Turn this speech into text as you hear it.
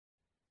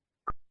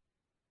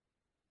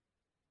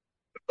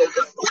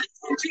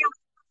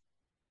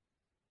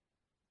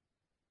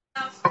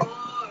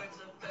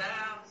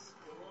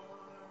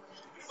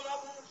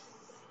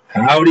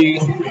Howdy,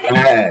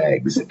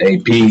 Ags.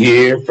 AP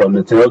here from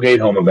the tailgate,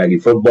 home of Aggie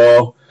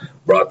football.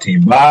 Brought to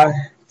you by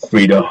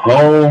Frida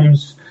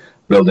Homes,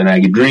 building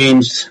Aggie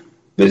dreams.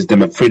 Visit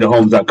them at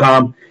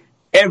fridahomes.com.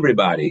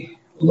 Everybody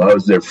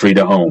loves their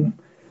Frida home.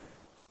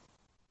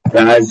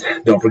 Guys,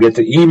 don't forget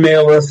to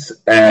email us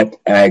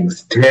at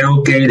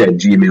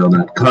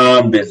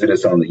agstailgate@gmail.com. Visit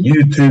us on the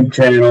YouTube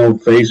channel,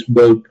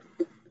 Facebook,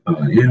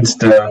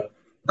 Insta.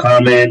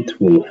 Comment.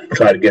 We'll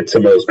try to get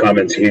some of those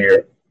comments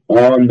here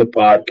on the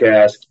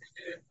podcast.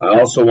 I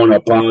also want to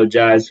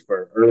apologize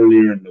for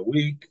earlier in the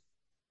week.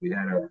 We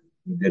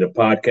did a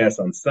podcast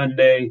on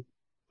Sunday,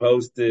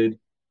 posted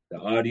the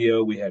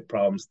audio. We had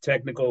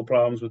technical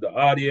problems with the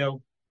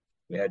audio.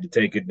 We had to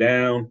take it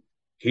down.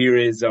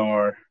 Here's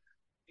our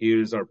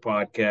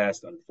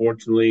podcast.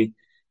 Unfortunately,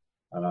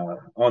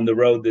 on the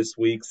road this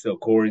week, so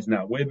Corey's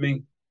not with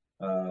me.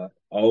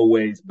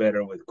 Always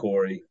better with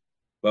Corey,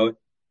 but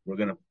we're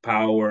gonna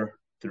power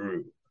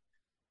through.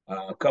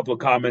 A couple of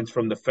comments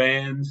from the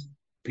fans.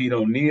 Pete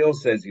O'Neill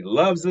says he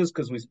loves us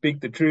because we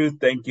speak the truth.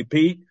 Thank you,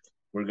 Pete.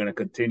 We're going to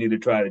continue to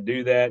try to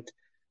do that.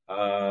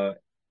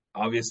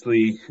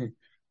 Obviously,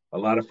 a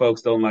lot of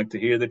folks don't like to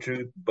hear the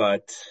truth,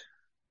 but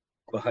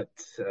we're going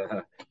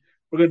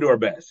to do our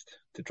best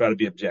to try to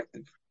be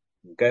objective.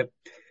 Okay.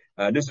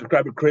 New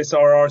subscriber Chris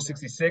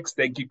RR66.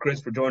 Thank you, Chris,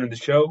 for joining the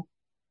show.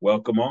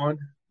 Welcome on.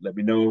 Let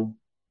me know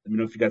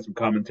if you got some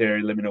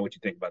commentary. Let me know what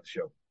you think about the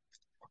show.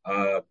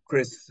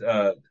 Chris,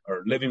 or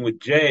Living with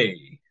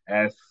Jay,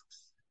 asks,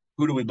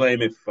 who do we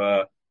blame if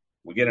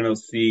we get an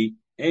OC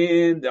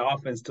and the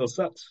offense still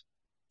sucks?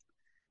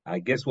 I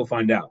guess we'll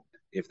find out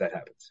if that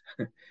happens.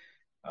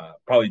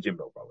 Probably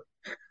Jimbo, probably.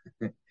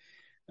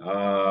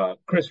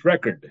 Chris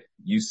Record,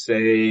 you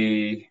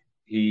say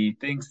he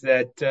thinks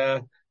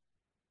that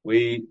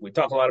we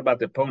talk a lot about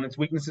the opponent's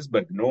weaknesses,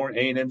 but ignore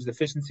A&M's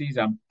deficiencies.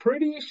 I'm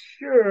pretty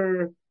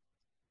sure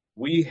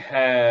we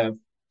have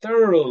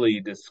thoroughly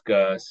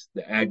discussed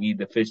the Aggie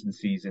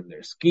deficiencies in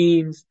their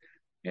schemes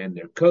and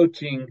their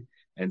coaching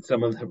and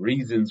some of the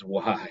reasons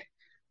why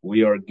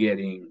we are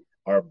getting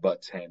our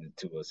butts handed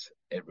to us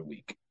every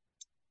week.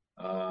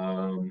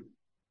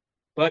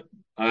 But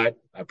I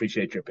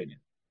appreciate your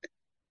opinion. A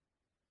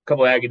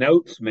couple of Aggie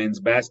notes. Men's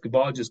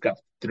basketball just got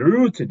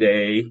through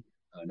today,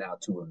 now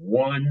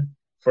 2-1.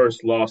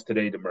 First loss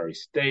today to Murray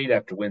State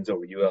after wins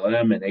over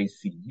ULM and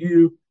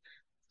ACU.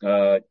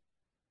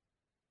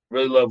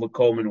 Really love what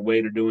Coleman and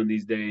Wade are doing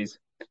these days,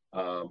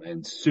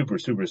 and super,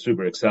 super,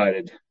 super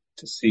excited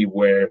to see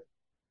where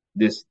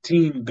this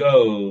team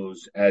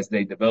goes as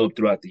they develop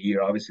throughout the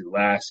year. Obviously,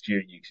 last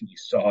year you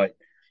saw it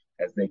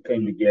as they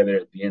came together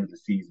at the end of the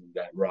season,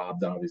 got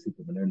robbed, obviously,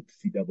 from an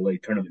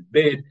NCAA tournament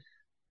bid.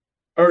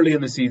 Early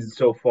in the season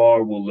so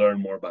far, we'll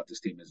learn more about this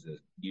team as the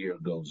year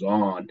goes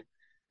on.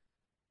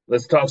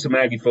 Let's talk some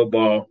Aggie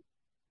football.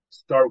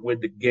 Start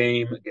with the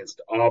game against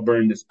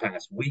Auburn this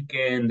past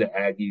weekend. The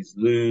Aggies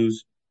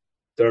lose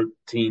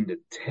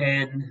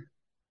 13-10.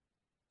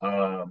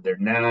 They're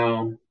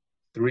now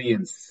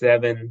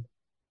 3-7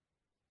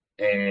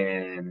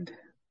 and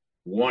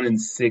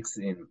 1-6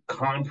 in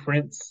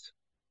conference.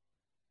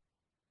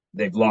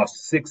 They've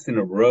lost 6 in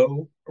a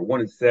row, or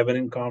 1-7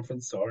 in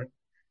conference. Sorry, is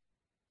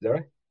that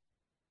right?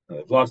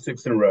 They've lost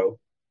 6 in a row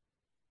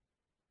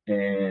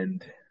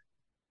and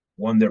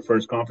won their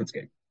first conference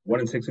game.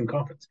 1-6 in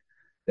conference.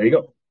 There you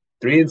go.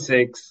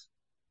 3-6,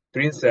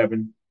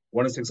 3-7,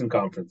 1-6 in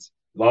conference.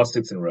 Lost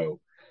 6 in a row.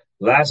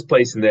 Last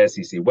place in the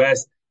SEC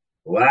West.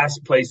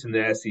 Last place in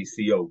the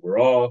SEC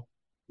overall.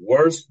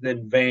 Worse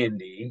than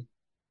Vandy,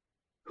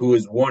 who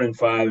is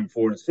 1-5 and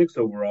 4-6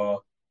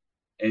 overall,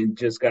 and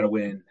just got to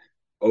win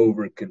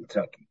over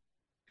Kentucky.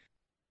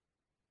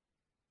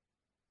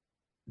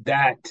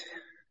 That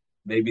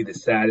may be the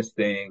saddest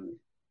thing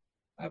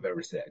I've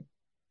ever said.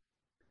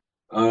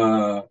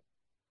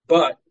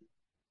 But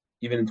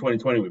even in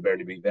 2020, we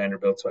barely beat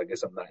Vanderbilt, so I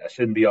guess I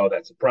shouldn't be all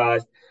that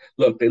surprised.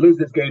 Look, they lose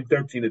this game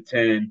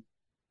 13-10.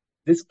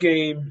 This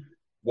game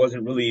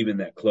wasn't really even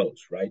that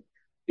close, right?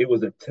 It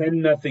was a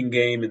 10-0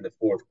 game in the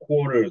fourth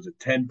quarter. It was a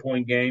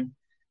 10-point game.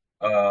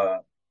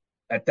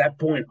 At that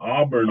point,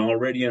 Auburn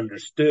already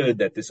understood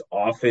that this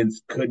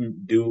offense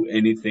couldn't do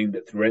anything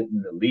to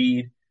threaten the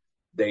lead.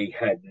 They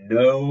had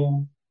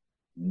no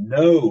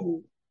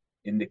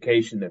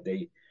indication that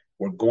they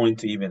were going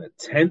to even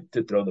attempt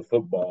to throw the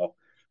football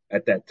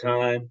at that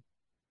time.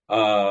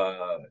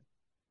 The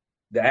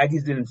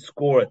Aggies didn't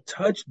score a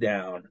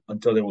touchdown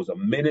until there was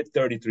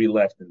 1:33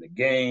 left in the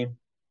game.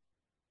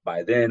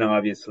 By then,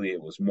 obviously,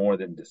 it was more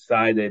than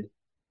decided.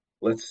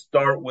 Let's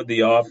start with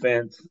the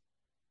offense.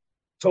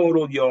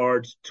 Total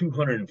yards,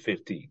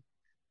 215.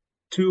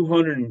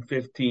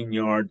 215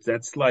 yards.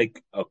 That's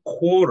like a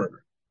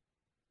quarter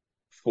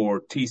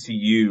for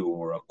TCU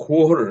or a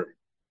quarter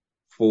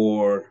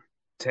for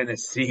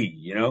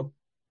Tennessee,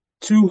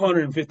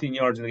 215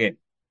 yards in the game.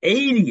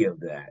 80 of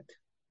that,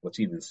 what's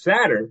even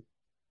sadder,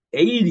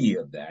 80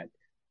 of that,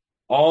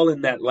 all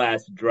in that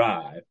last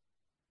drive.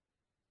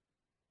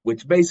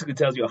 which basically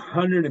tells you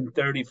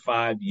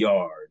 135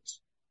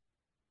 yards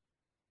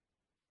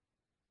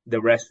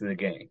the rest of the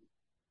game.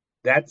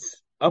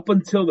 That's up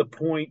until the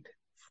point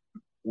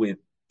with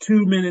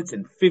 2 minutes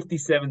and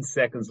 57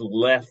 seconds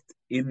left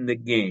in the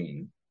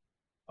game,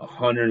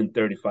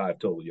 135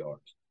 total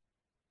yards.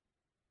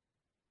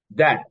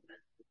 That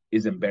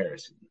is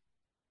embarrassing.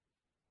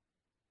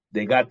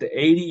 They got the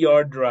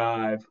 80-yard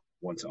drive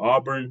once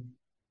Auburn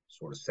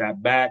sort of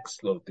sat back,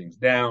 slowed things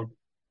down.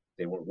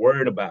 They weren't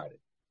worried about it.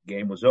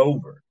 Game was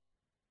over.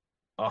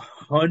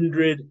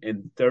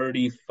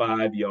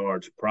 135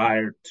 yards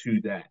prior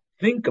to that.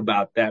 Think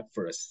about that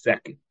for a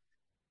second.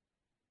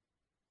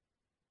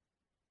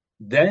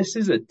 This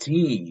is a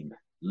team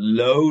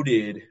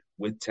loaded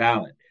with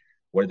talent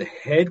where the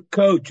head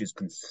coach is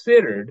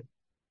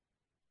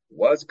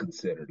was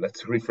considered,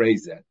 let's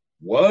rephrase that,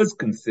 was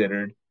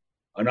considered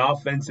an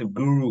offensive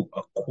guru,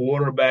 a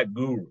quarterback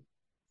guru.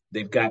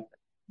 They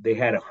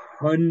had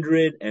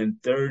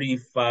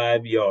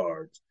 135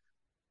 yards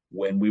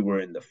when we were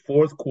in the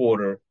fourth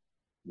quarter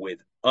with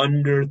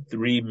under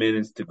 3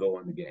 minutes to go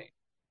in the game.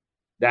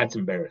 That's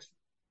embarrassing.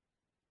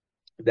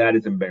 That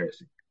is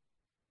embarrassing.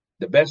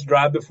 The best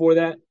drive before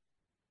that,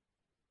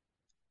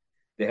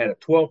 they had a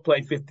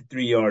 12-play,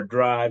 53-yard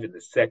drive in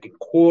the second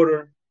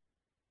quarter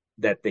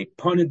that they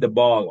punted the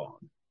ball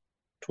on.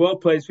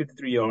 12 plays,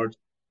 53 yards,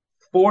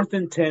 4th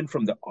and 10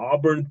 from the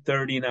Auburn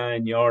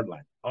 39-yard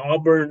line.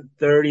 Auburn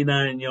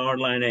 39-yard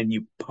line, and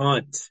you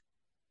punt.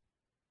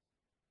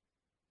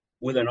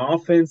 With an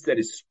offense that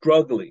is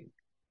struggling,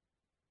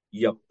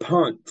 you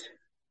punt.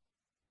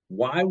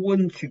 Why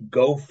wouldn't you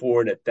go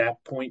for it at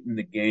that point in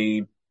the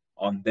game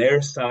on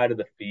their side of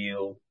the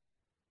field?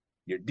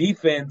 Your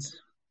defense,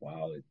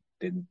 while it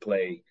didn't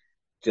play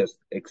just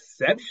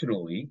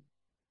exceptionally,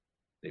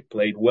 they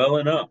played well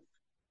enough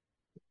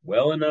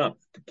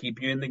to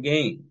keep you in the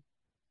game.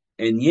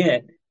 And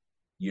yet,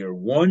 your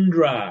one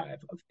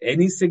drive of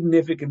any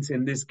significance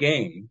in this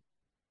game,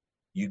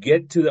 you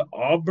get to the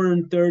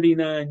Auburn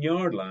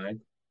 39-yard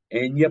line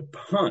and you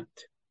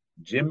punt.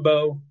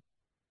 Jimbo,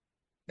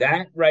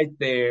 that right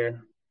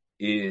there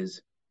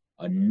is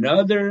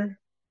another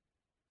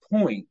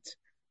point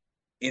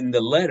in the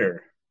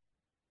letter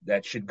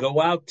that should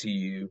go out to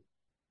you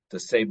to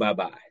say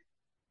bye-bye.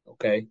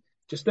 Okay?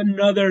 Just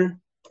another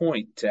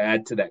point to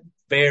add to that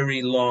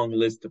very long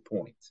list of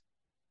points.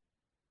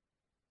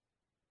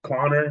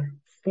 Connor,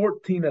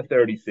 14 of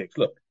 36.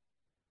 Look,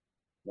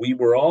 we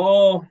were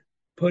all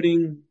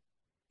putting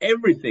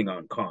everything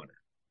on Connor.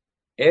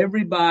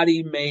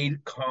 Everybody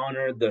made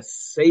Connor the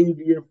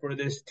savior for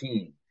this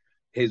team.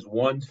 His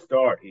one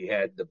start, he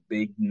had the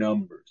big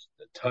numbers,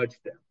 the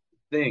touchdowns,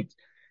 the things.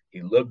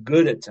 He looked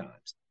good at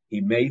times.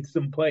 He made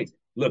some plays.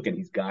 Look, and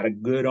he's got a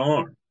good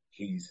arm.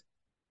 He's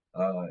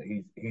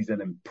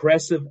an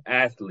impressive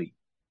athlete.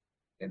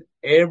 And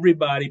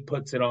everybody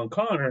puts it on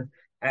Connor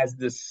as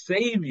the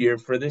savior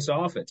for this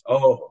offense.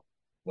 Oh,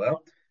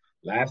 well,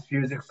 last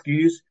year's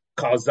excuse,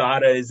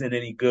 Calzada isn't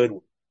any good.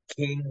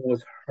 King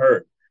was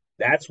hurt.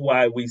 That's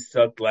why we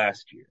sucked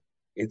last year.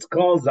 It's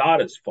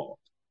Calzada's fault.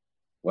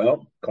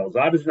 Well,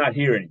 Calzada's not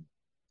here anymore.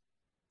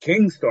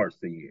 King starts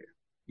the year.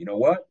 You know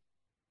what?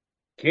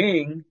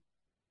 King,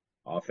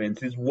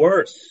 offense is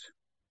worse.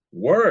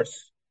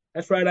 Worse.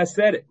 That's right, I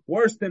said it.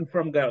 Worse than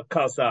from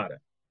Calzada.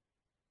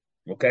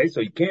 Okay,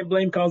 so you can't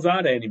blame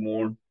Calzada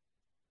anymore.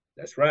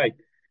 That's right.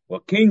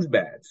 Well, King's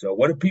bad. So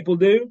what do people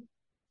do?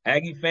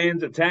 Aggie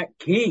fans attack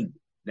King.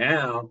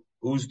 Now,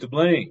 who's to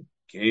blame?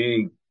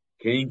 King.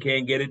 King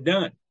can't get it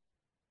done.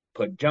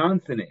 Put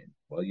Johnson in.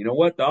 Well, you know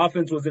what? The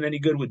offense wasn't any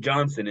good with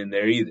Johnson in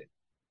there either.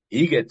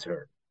 He gets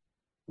hurt.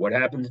 What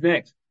happens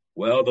next?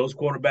 Well, those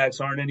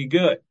quarterbacks aren't any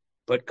good.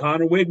 Put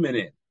Connor Wigman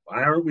in.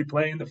 Why aren't we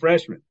playing the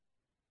freshman?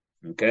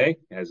 Okay,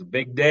 has a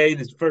big day.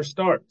 This first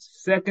start.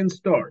 Second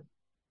start.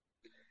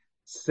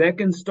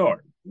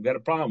 We got a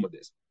problem with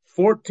this.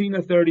 14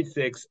 of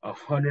 36,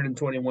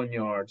 121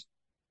 yards,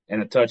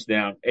 and a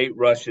touchdown, 8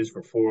 rushes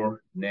for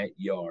 4 net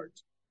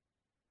yards.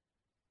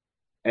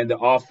 And the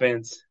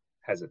offense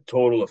has a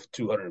total of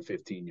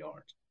 215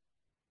 yards.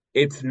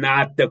 It's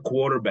not the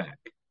quarterback.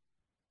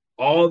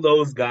 All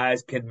those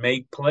guys can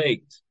make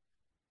plays.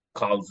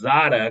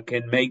 Calzada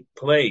can make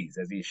plays,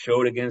 as he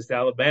showed against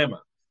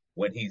Alabama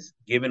when he's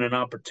given an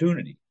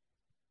opportunity.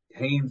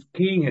 Haynes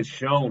King has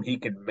shown he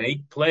can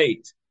make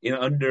plays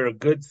under a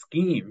good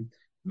scheme.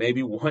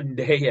 Maybe one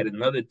day at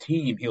another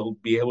team, he'll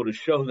be able to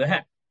show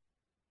that.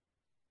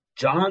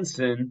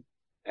 Johnson,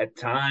 at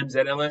times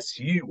at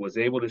LSU, was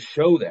able to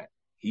show that.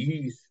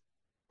 He's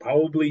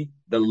probably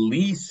the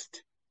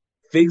least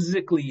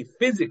physically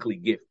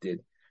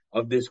gifted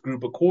of this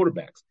group of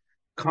quarterbacks.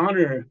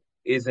 Connor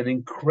is an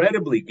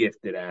incredibly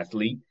gifted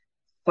athlete,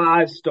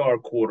 5-star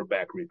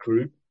quarterback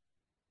recruit.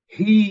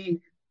 He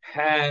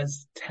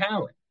has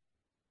talent,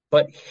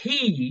 but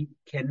he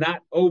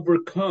cannot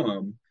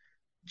overcome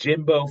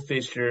Jimbo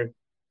Fisher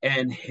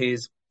and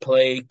his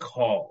play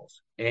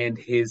calls and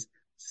his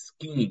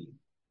scheme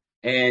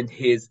and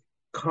his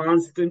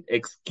constant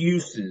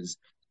excuses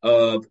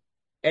of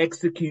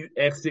execute.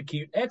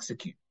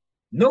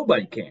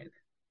 Nobody can.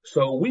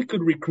 So we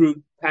could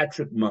recruit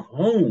Patrick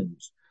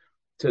Mahomes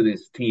to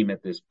this team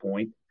at this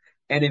point.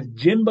 And if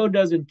Jimbo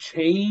doesn't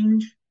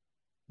change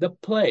the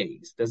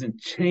plays, doesn't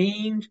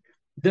change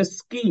the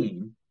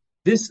scheme,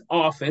 this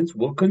offense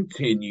will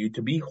continue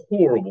to be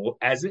horrible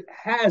as it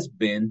has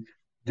been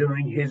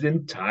during his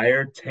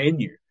entire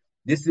tenure.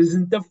 This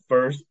isn't the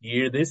first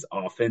year this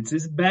offense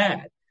is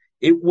bad.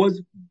 It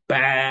was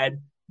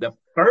bad the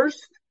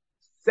first,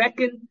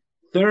 second,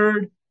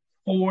 third,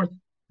 fourth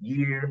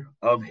year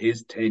of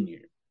his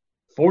tenure.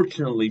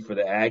 Fortunately for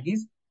the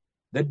Aggies,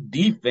 the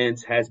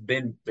defense has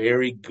been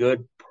very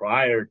good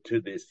prior to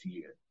this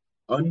year.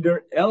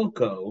 Under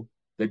Elko,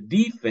 the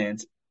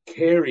defense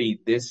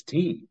carried this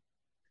team.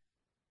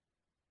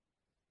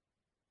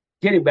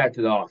 Getting back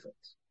to the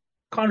offense,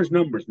 Connor's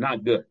numbers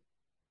not good.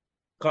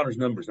 Connor's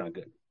numbers not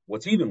good.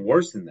 What's even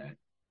worse than that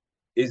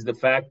is the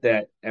fact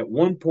that at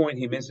one point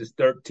he misses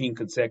 13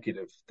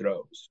 consecutive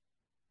throws.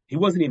 He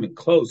wasn't even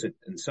close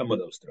in some of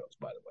those throws,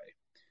 by the way.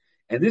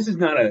 And this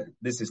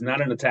is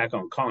not an attack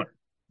on Connor,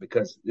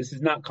 because this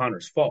is not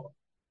Connor's fault.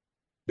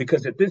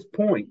 Because at this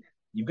point,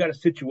 you've got a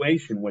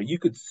situation where you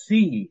could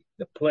see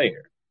the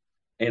player,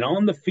 and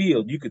on the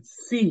field, you could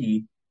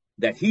see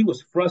that he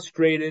was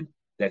frustrated,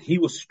 that he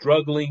was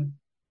struggling.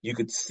 You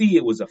could see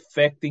it was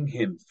affecting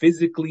him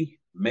physically,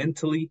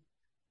 mentally.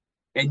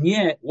 And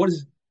yet, what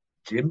does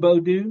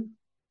Jimbo do?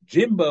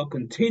 Jimbo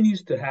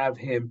continues to have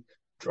him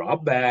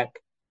drop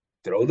back,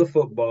 throw the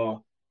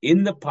football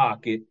in the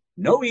pocket.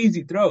 No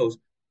easy throws.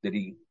 Did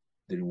he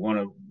want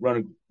to run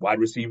a wide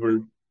receiver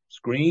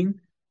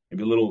screen?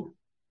 Maybe a little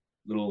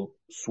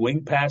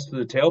swing pass to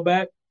the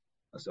tailback?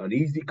 That's an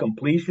easy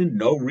completion,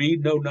 no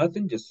read, no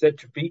nothing. Just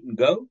set your feet and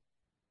go.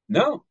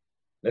 No,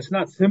 let's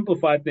not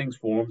simplify things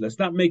for him. Let's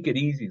not make it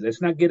easy.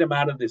 Let's not get him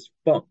out of this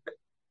funk.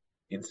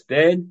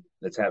 Instead,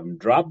 let's have him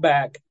drop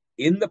back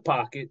in the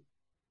pocket,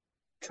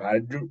 try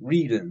to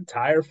read an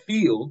entire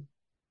field,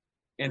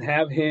 and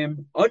have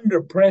him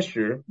under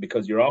pressure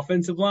because your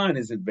offensive line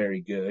isn't very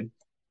good,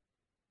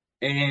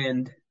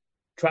 and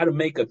try to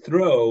make a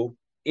throw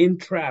in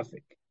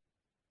traffic.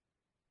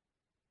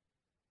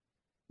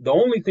 The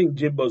only thing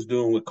Jimbo's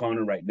doing with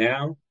Connor right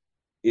now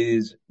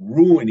is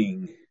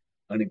ruining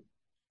an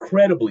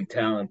incredibly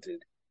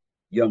talented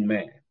young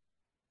man.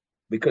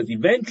 Because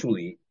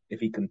eventually, if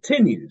he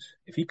continues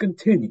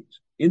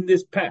in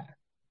this path,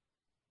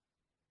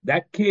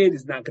 that kid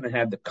is not going to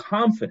have the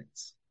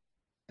confidence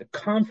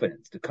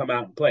to come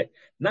out and play.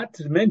 Not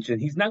to mention,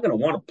 he's not going to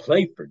want to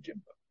play for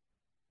Jimbo.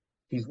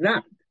 He's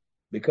not,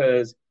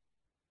 because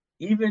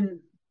even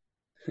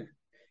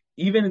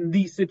in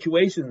these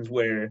situations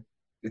where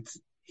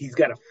he's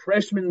got a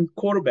freshman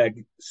quarterback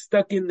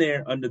stuck in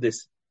there under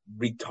this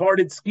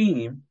retarded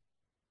scheme,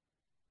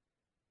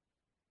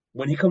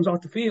 when he comes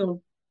off the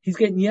field, he's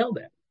getting yelled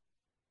at.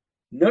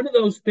 None of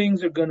those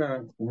things are going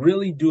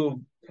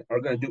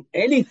to do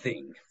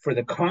anything for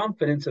the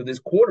confidence of this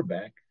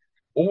quarterback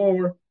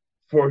or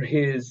for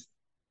his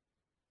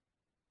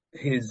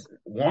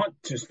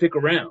want to stick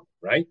around,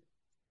 right?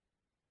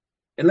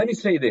 And let me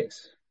say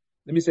this.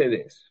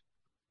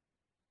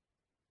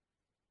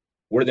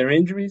 Were there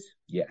injuries?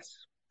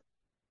 Yes.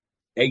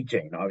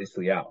 Achane,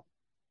 obviously, out.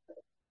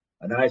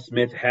 Anai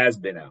Smith has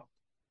been out.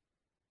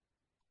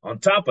 On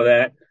top of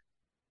that,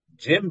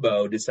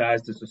 Jimbo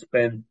decides to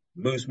suspend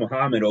Moose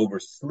Muhammad over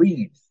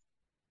sleeves.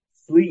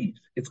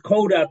 It's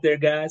cold out there,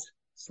 guys.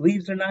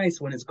 Sleeves are nice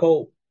when it's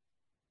cold.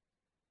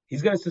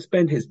 He's going to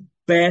suspend his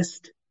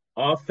best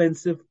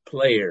offensive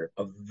player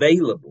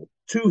available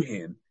to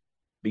him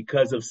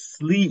because of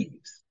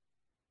sleeves.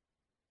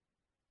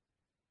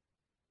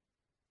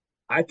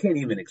 I can't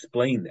even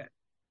explain that.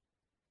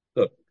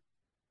 Look,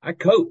 I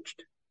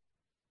coached.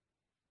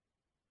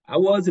 I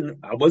was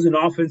an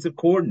offensive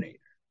coordinator.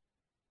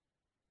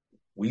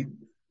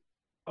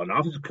 An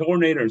offensive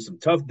coordinator in some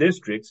tough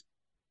districts,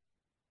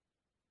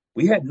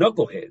 we had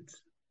knuckleheads.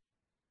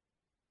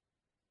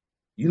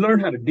 You learn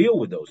how to deal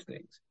with those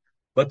things.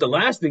 But the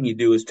last thing you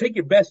do is take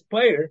your best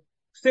player,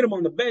 sit him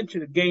on the bench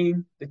in a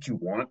game that you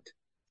want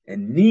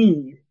and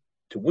need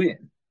to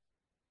win.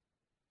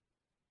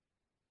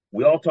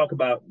 We all talk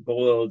about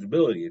bowl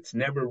eligibility. It's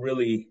never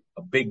really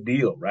a big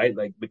deal, right?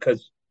 Like,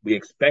 because we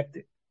expect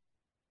it.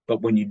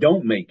 But when you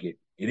don't make it,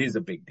 it is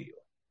a big deal.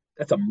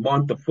 That's a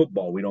month of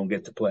football we don't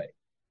get to play.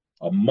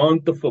 A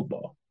month of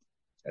football.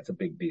 That's a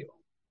big deal.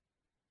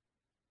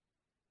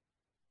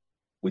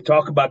 We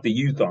talk about the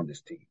youth on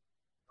this team.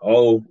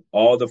 Oh,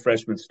 all the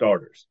freshman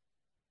starters.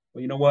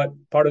 Well, you know what?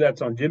 Part of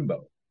that's on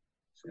Jimbo.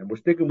 And we're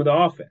sticking with the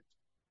offense.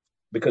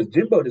 Because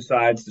Jimbo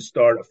decides to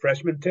start a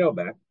freshman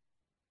tailback,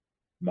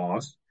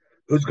 Moss,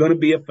 who's going to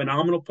be a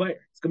phenomenal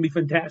player. It's going to be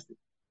fantastic.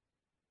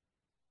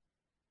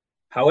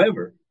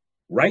 However,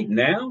 right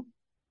now,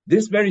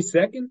 this very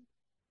second,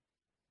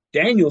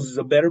 Daniels is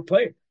a better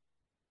player.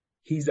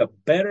 He's a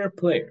better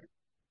player.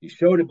 He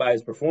showed it by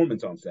his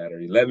performance on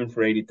Saturday. 11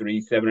 for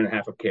 83,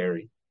 7.5 a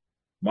carry.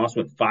 Moss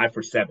went 5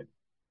 for 7.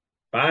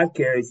 5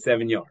 carries,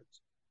 7 yards.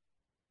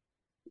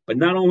 But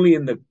not only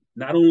in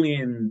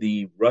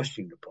the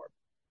rushing department,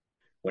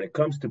 when it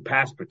comes to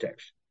pass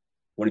protection,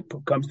 when it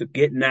comes to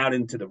getting out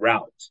into the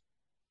routes,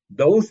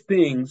 those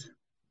things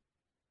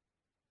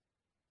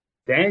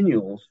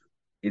Daniels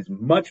is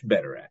much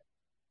better at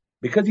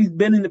because he's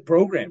been in the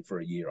program for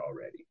a year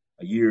already,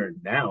 a year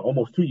now,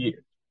 almost 2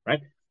 years,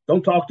 right?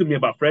 Don't talk to me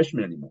about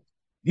freshmen anymore.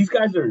 These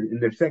guys are in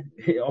their second,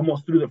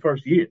 almost through the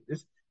first year.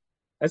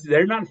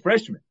 They're not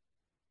freshmen.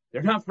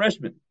 They're not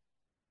freshmen.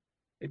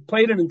 They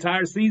played an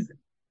entire season.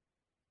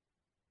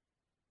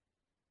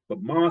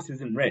 But Moss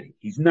isn't ready.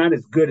 He's not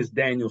as good as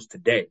Daniels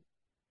today.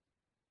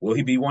 Will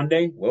he be one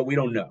day? Well, we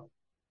don't know.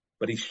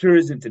 But he sure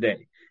isn't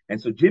today.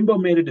 And so Jimbo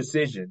made a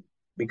decision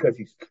because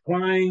he's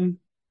trying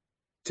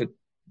to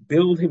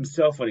build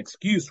himself an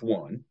excuse,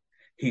 one.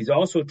 He's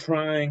also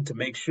trying to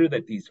make sure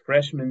that these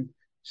freshmen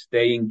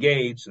stay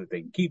engaged so that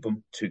they can keep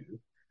them, two.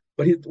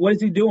 But what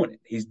is he doing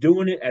it? He's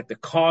doing it at the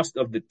cost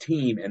of the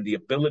team and the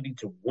ability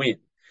to win.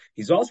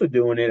 He's also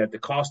doing it at the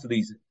cost of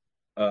these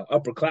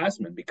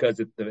upperclassmen because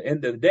at the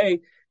end of the day,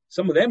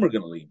 some of them are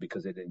going to leave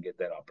because they didn't get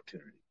that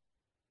opportunity.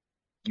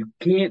 You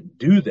can't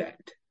do that.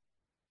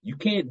 You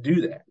can't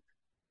do that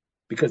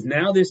because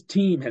now this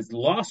team has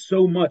lost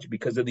so much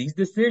because of these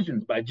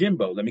decisions by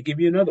Jimbo. Let me give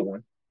you another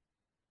one.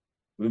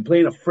 We've been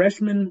playing a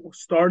freshman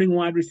starting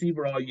wide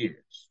receiver all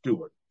year,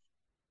 Stewart.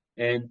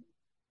 And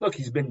look,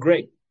 he's been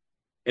great.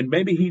 And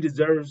maybe he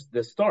deserves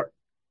the start.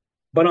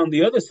 But on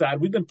the other side,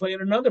 we've been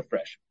playing another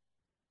freshman.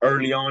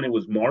 Early on, it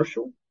was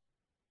Marshall.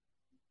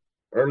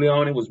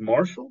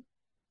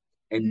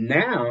 And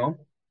now,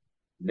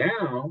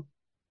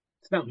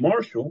 it's not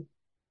Marshall.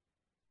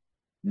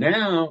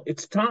 Now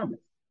it's Thomas.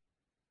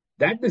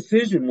 That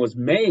decision was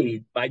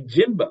made by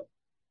Jimbo.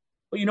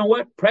 Well, you know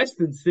what?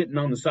 Preston's sitting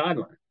on the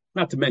sideline.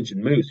 Not to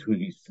mention Moose, who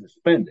he's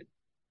suspended.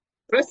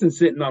 Preston's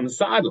sitting on the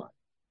sideline.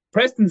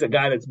 Preston's a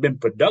guy that's been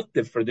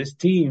productive for this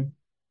team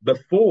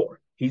before.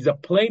 He's a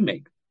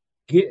playmaker.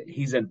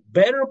 He's a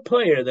better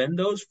player than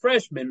those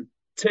freshmen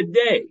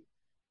today.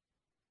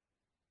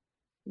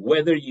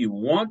 Whether you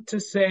want to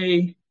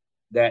say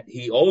that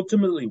he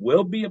ultimately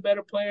will be a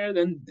better player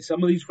than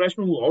some of these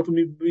freshmen will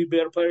ultimately be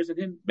better players than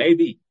him,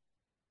 maybe.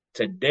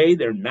 Today,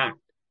 they're not.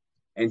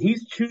 And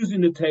he's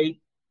choosing to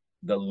take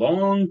the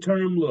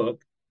long-term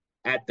look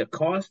at the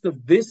cost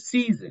of this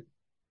season,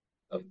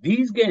 of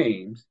these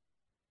games,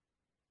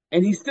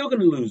 and he's still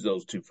going to lose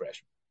those two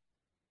freshmen.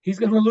 He's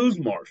going to lose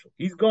Marshall.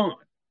 He's gone.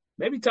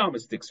 Maybe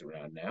Thomas sticks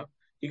around now.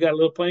 He got a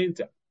little playing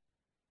time.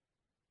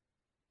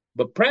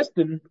 But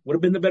Preston would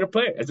have been the better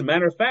player. As a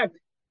matter of fact,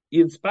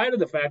 in spite of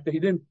the fact that he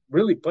didn't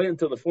really play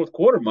until the fourth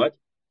quarter much,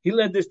 he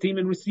led this team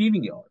in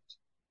receiving yards.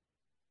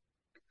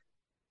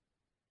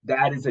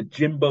 That is a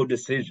Jimbo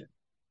decision.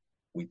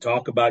 We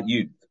talk about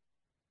youth.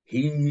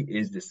 He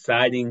is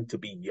deciding to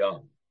be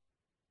young.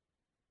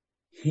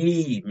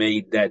 He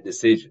made that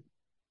decision.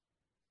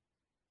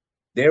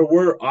 There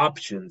were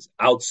options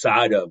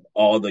outside of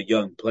all the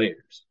young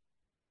players.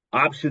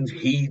 Options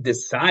he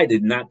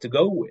decided not to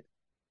go with.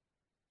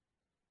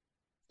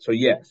 So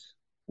yes,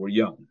 we're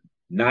young.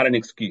 Not an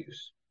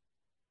excuse.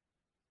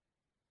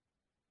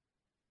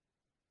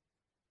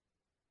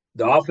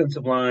 The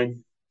offensive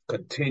line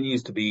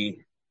continues to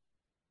be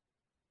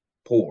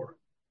poor.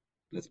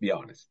 Let's be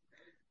honest.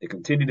 They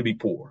continue to be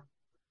poor.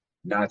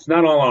 Now, it's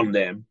not all on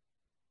them.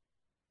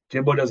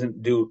 Jimbo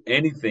doesn't do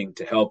anything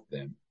to help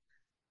them.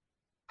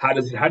 How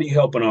do you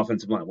help an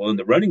offensive line? Well, in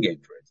the running game,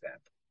 for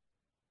example,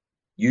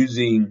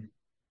 using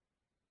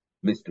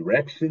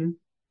misdirection,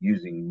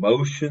 using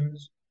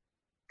motions,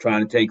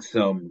 trying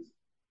to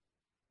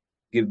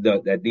give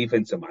that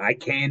defense some eye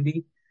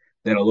candy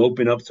that'll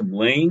open up some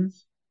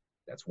lanes.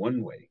 That's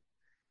one way.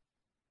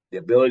 The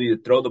ability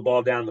to throw the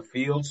ball down the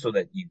field so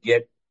that you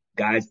get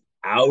guys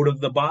out of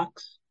the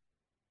box.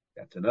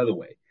 That's another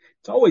way.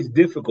 It's always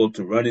difficult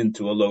to run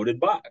into a loaded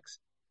box.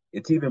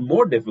 It's even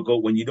more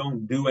difficult when you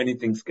don't do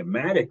anything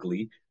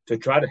schematically to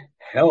try to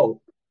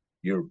help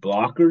your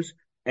blockers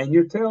and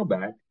your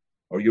tailback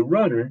or your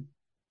runner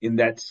in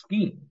that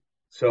scheme.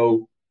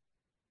 So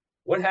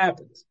what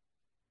happens?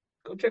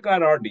 Go check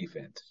out our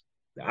defense.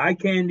 The eye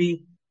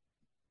candy,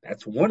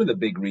 that's one of the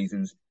big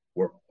reasons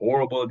we're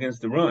horrible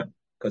against the run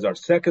because our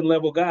second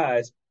level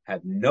guys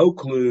have no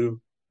clue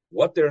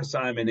what their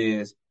assignment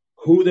is,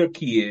 who their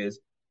key is,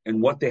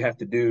 and what they have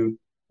to do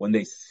when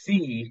they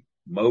see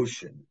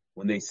motion,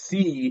 when they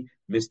see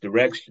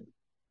misdirection.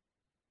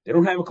 They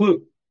don't have a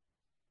clue.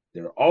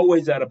 They're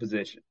always out of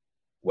position.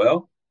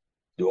 Well,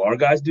 do our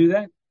guys do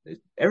that?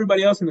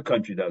 Everybody else in the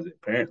country does it,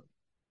 apparently.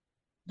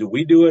 Do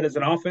we do it as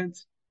an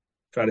offense?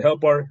 Try to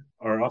help our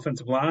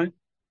offensive line?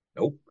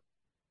 Nope.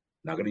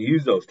 Not going to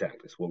use those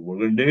tactics. What we're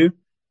going to do,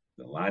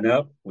 the line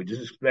up, we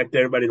just expect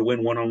everybody to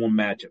win one-on-one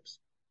matchups.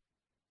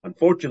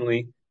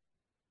 Unfortunately,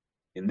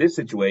 in this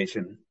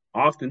situation,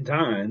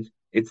 oftentimes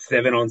it's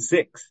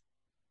 7-on-6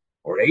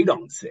 or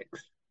 8-on-6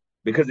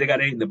 because they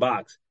got 8 in the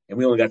box and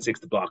we only got 6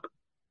 to block them.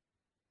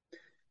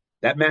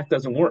 That math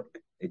doesn't work.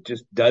 It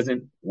just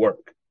doesn't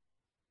work.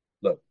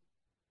 Look,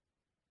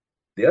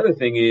 the other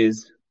thing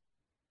is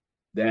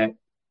that,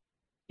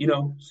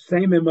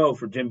 same MO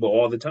for Jimbo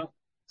all the time.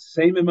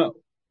 Same MO.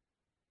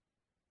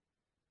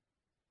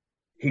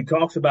 He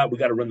talks about we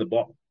got to run the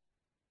ball.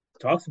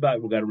 Talks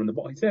about we got to run the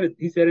ball. He said it.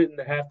 He said it in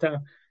the halftime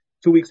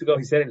 2 weeks ago.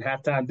 He said it in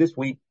halftime this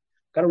week.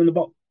 Got to run the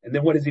ball. And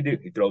then what does he do?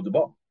 He throws the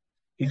ball.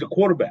 He's a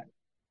quarterback.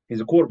 He's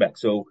a quarterback.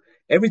 So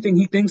everything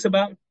he thinks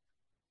about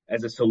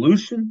as a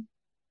solution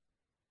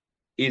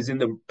is in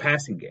the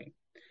passing game.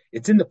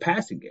 It's in the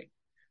passing game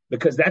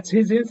because that's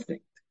his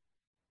instinct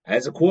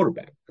as a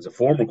quarterback, as a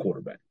former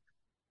quarterback.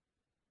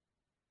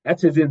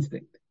 That's his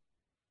instinct.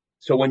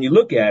 So when you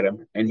look at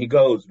him and he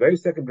goes, very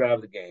second drive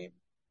of the game,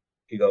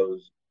 he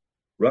goes,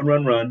 run,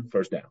 run, run,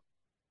 first down.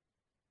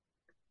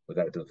 We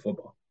got it to the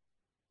football.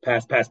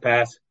 Pass, pass,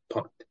 pass,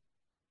 punt.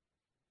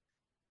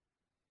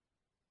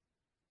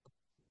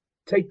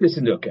 Take this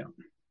into account.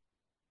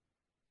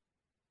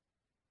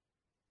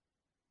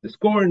 The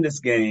score in this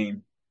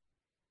game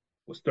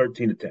was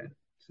 13-10.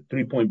 It's a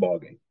 3-point ball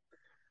game.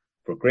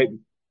 For a great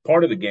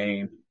part of the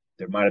game,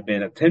 there might have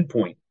been a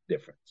 10-point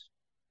difference.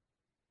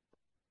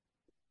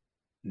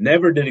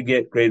 Never did it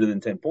get greater than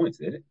 10 points,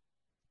 did it?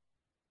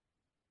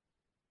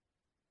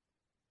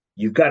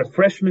 You've got a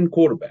freshman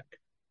quarterback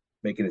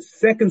making his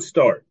second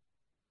start.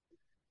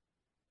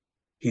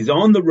 He's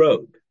on the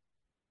road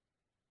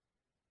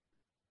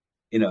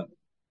in a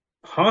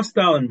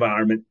hostile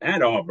environment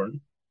at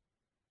Auburn.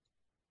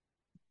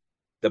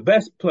 The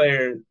best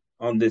player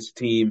on this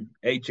team,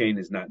 Achane,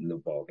 is not in the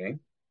ball game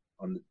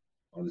on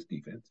this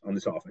defense, on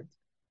this offense.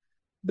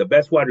 The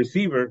best wide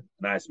receiver,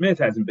 Nia Smith,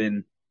 hasn't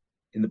been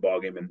in the ball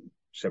game in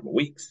several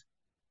weeks.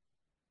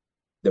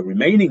 The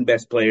remaining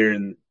best player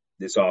in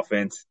this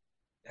offense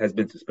has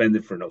been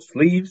suspended for no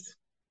sleeves.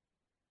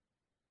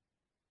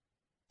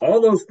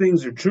 All those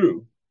things are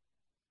true.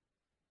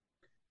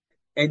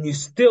 And you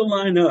still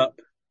line up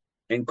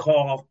and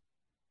call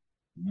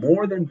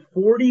more than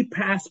 40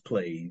 pass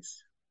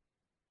plays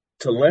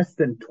to less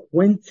than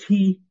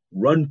 20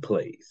 run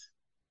plays.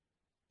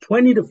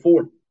 20 to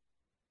 40.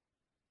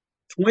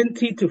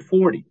 20 to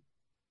 40.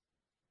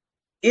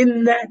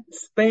 In that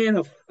span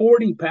of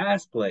 40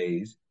 pass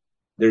plays,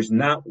 there's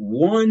not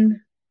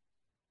one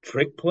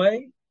trick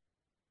play.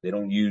 They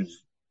don't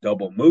use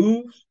double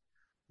moves.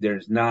 They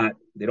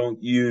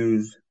don't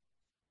use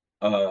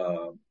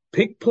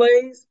pick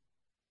plays.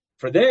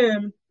 For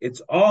them,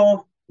 it's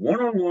all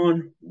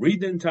one-on-one,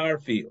 read the entire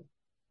field.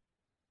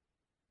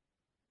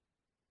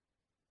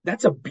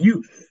 That's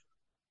abuse.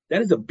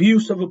 That is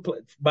abuse of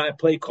by a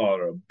play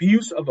caller,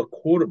 abuse of a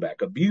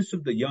quarterback, abuse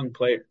of the young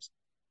players.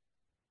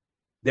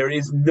 There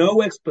is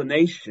no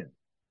explanation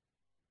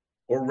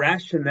or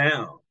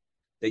rationale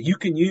that you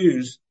can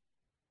use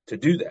to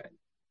do that,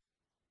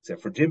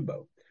 except for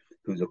Jimbo,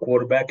 who's a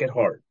quarterback at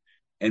heart.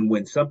 And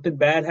when something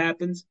bad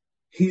happens,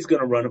 he's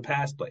going to run a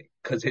pass play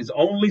because his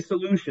only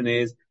solution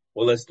is,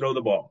 well, let's throw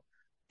the ball.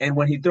 And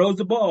when he throws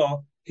the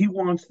ball, he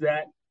wants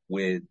that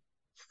with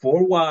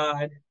 4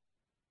 wide,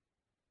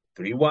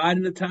 3 wide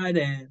in the tight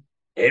end,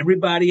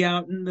 everybody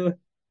out in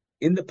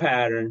the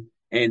pattern,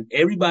 and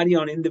everybody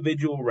on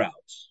individual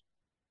routes.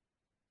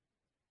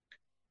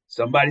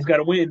 Somebody's got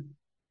to win.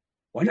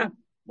 Why not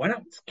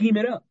scheme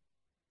it up?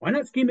 Why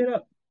not scheme it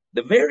up?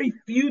 The very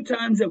few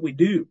times that we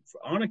do,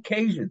 on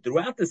occasion,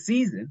 throughout the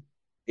season,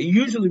 it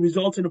usually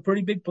results in a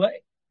pretty big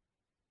play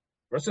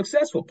or a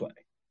successful play.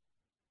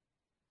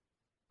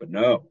 But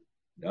no,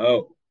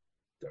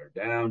 they're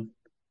down.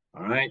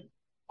 All right,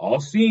 all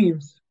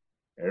seams.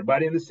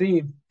 Everybody in the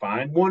seam,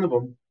 find one of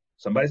them.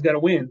 Somebody's got to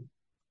win.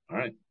 All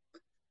right.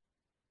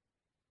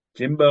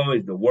 Jimbo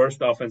is the worst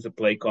offensive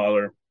play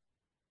caller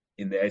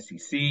in the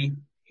SEC.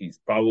 He's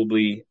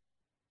probably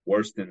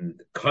worse than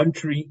the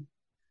country.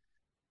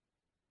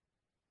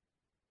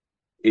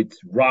 It's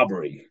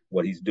robbery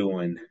what he's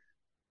doing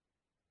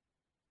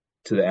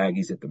to the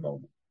Aggies at the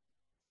moment.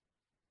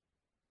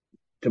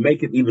 To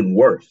make it even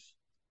worse,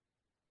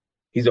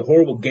 he's a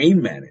horrible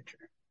game manager.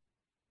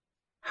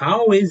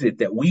 How is it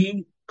that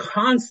we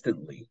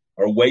constantly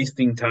are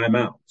wasting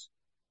timeouts?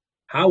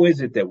 How is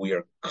it that we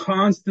are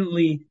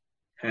constantly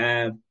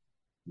have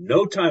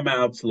no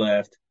timeouts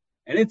left?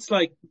 And it's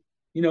like,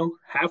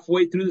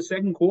 halfway through the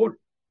second quarter.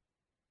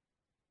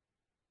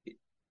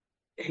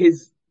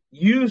 His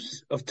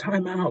use of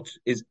timeouts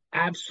is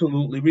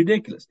absolutely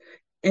ridiculous.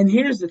 And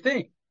here's the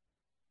thing.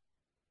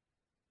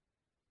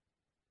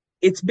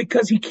 It's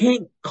because he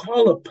can't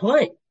call a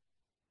play.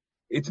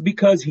 It's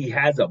because he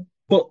has a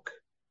book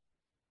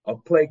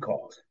of play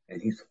calls and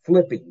he's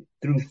flipping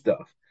through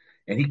stuff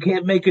and he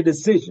can't make a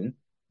decision,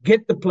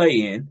 get the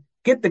play in,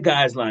 get the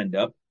guys lined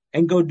up,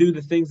 and go do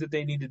the things that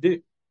they need to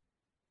do.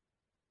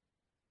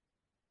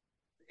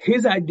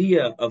 His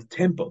idea of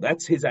tempo,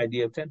 that's his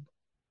idea of tempo.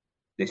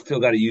 They still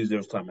got to use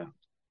those timeouts.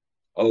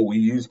 Oh, we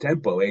use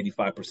tempo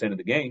 85% of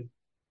the game.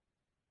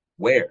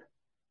 Where?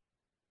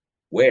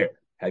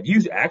 Have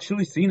you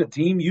actually seen a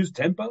team use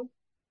tempo?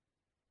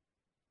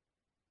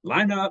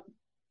 Line up,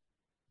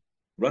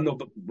 run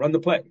the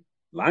play.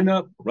 Line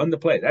up, run the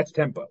play. That's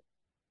tempo.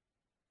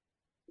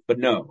 But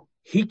no,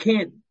 he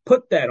can't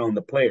put that on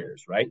the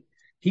players, right?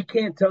 He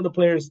can't tell the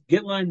players,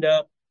 get lined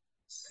up,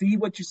 see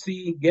what you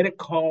see, get it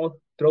called,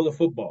 throw the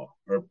football,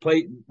 or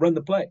run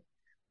the play.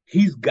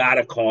 He's got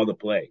to call the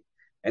play.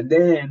 And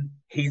then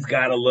he's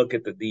got to look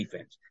at the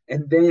defense.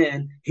 And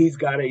then he's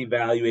got to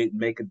evaluate and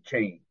make a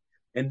change.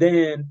 And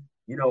then,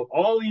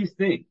 all these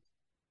things.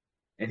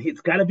 And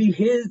it's got to be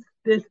his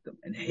system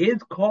and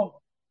his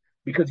call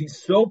because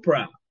he's so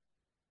proud.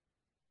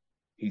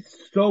 He's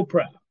so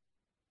proud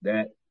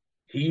that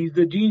he's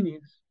the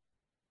genius.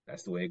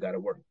 That's the way it got to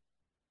work.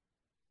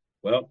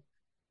 Well,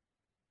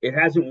 it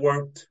hasn't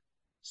worked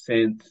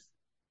since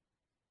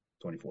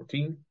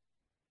 2014.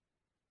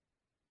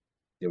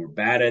 They were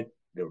bad at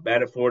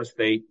Florida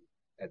State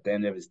at the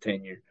end of his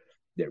tenure.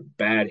 They're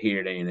bad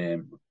here at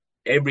A&M.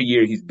 Every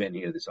year he's been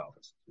here, this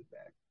offense is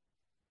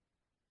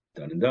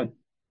bad. Done and done.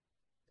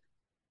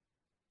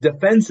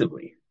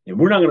 Defensively, and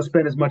we're not going to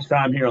spend as much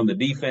time here on the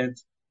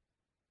defense.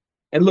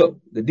 And look,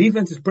 the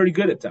defense is pretty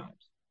good at times.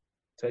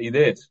 I'll tell you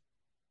this.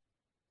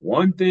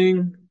 One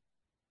thing,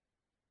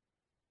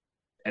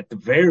 at the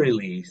very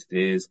least,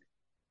 is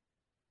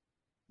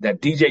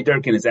that DJ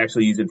Durkin is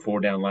actually using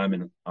 4-down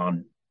linemen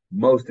on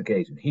most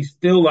occasions. He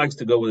still likes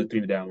to go with a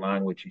 3-down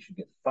line, which he should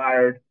get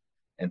fired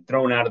and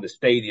thrown out of the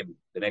stadium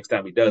the next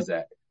time he does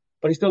that.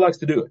 But he still likes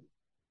to do it.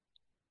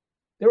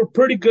 They were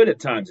pretty good at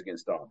times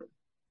against Auburn.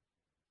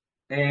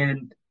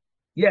 And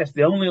yes,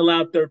 they only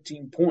allowed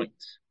 13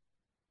 points.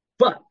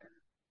 But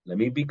let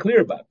me be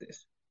clear about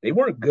this. They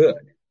weren't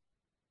good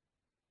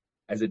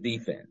as a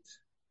defense.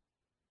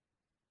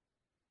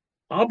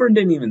 Auburn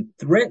didn't even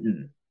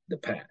threaten the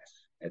pass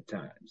at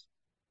times.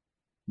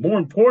 More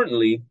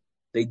importantly,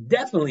 they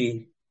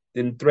definitely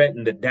didn't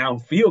threaten the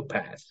downfield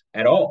pass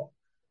at all.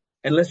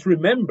 And let's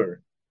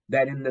remember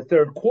that in the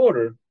third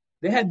quarter,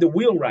 they had the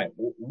wheel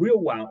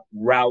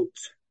route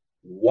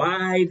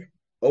wide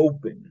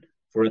open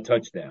for a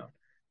touchdown,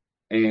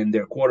 and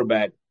their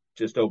quarterback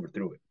just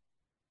overthrew it.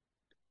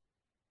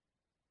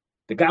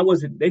 The guy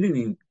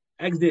didn't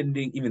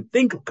even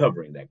think of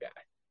covering that guy.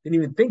 Didn't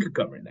even think of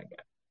covering that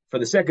guy for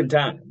the second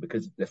time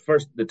because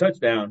the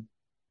touchdown,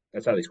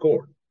 that's how they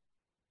scored.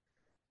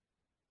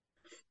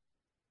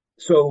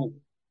 So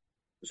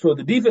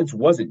the defense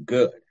wasn't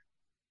good.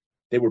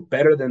 They were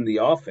better than the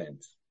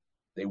offense.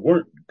 They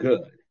weren't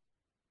good.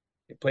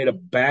 They played a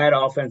bad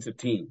offensive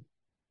team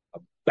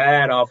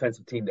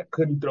that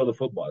couldn't throw the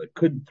football. That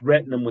couldn't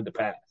threaten them with the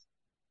pass.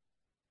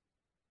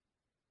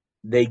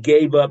 They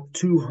gave up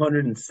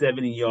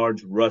 270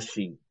 yards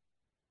rushing.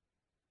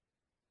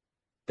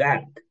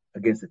 That,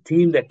 against a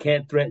team that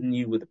can't threaten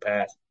you with the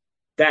pass,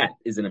 that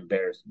is an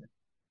embarrassment.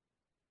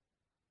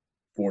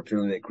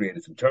 Fortunately, they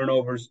created some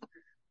turnovers.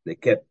 They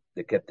kept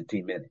the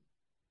team in it.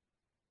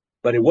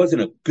 But it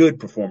wasn't a good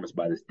performance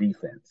by this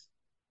defense.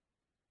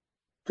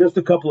 Just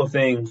a couple of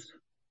things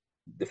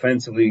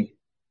defensively.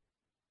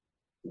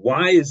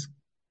 Why is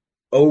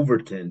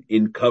Overton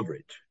in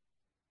coverage?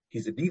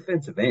 He's a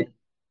defensive end.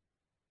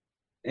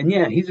 And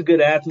yeah, he's a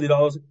good athlete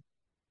also.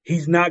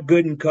 He's not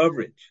good in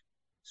coverage,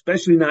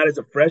 especially not as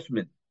a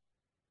freshman.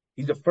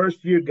 He's a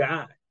first-year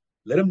guy.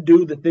 Let him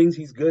do the things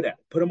he's good at.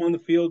 Put him on the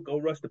field, go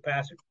rush the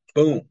passer.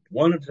 Boom,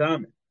 one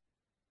assignment.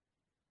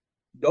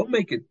 Don't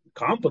make it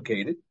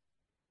complicated.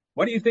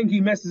 Why do you think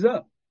he messes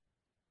up?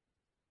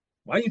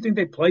 Why do you think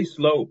they play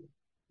slow?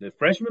 The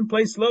freshmen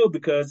play slow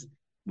because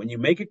when you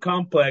make it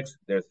complex,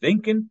 they're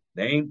thinking,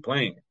 they ain't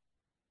playing.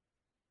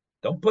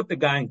 Don't put the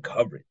guy in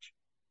coverage.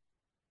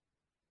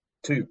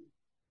 2,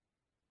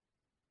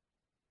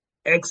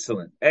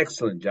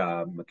 excellent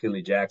job,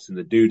 McKinley Jackson.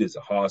 The dude is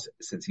a hoss.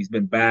 Since he's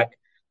been back,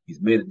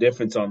 he's made a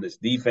difference on this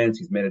defense.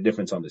 He's made a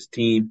difference on this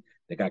team.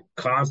 The guy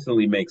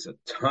constantly makes a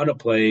ton of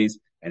plays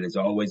and is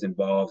always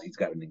involved. He's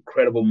got an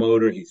incredible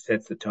motor. He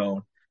sets the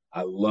tone.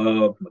 I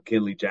love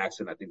McKinley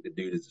Jackson. I think the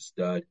dude is a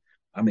stud.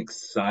 I'm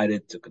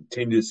excited to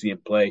continue to see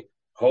him play.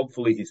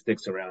 Hopefully he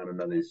sticks around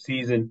another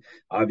season.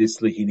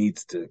 Obviously he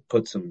needs to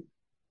put some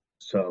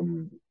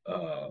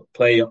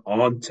play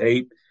on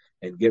tape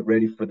and get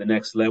ready for the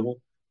next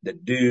level. The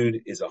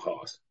dude is a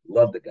hoss.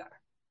 Love the guy.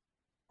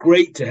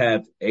 Great to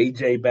have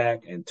AJ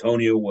back.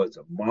 Antonio was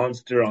a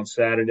monster on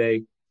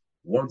Saturday.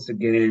 Once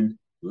again,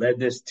 led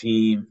this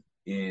team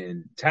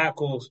in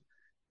tackles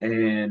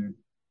and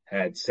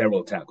had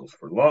several tackles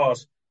for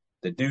loss.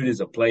 The dude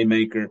is a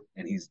playmaker,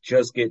 and he's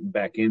just getting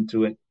back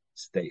into it.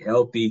 Stay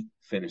healthy,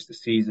 finish the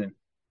season.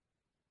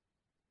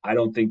 I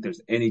don't think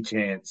there's any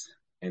chance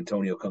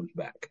Antonio comes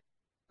back.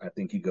 I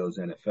think he goes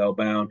NFL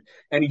bound,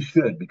 and he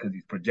should because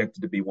he's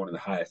projected to be one of the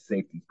highest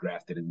safeties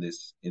drafted in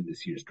this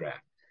year's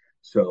draft.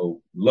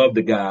 So love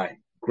the guy,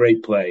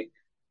 great play.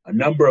 A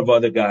number of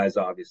other guys,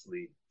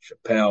 obviously,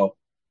 Chappelle,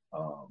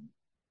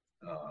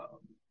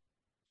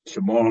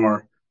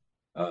 Shamar,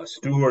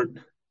 Stewart,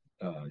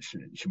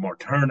 Shamar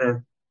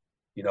Turner,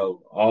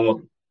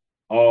 all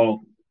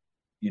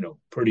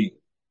pretty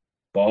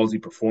ballsy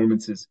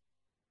performances.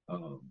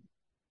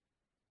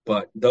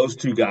 But those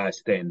 2 guys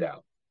stand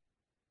out.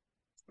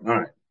 All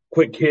right,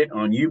 quick hit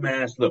on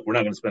UMass. Look, we're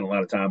not going to spend a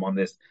lot of time on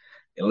this.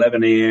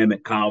 11 a.m.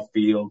 at Kyle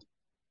Field.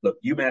 Look,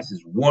 UMass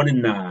is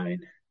 1-9.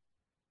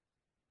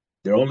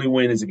 Their only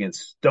win is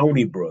against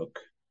Stony Brook.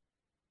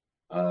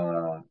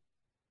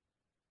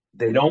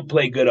 They don't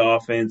play good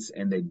offense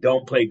and they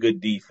don't play good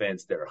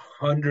defense. They're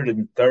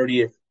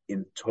 130th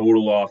in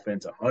total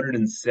offense,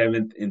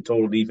 107th in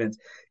total defense,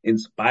 in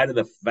spite of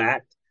the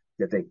fact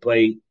that they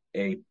play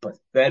a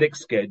pathetic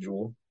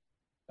schedule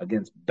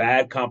against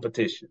bad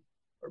competition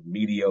or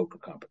mediocre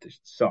competition.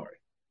 Sorry.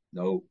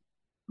 No,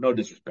 no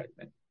disrespect,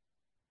 man.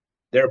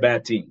 They're a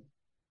bad team.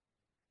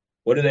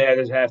 What do they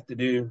have to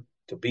do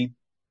to beat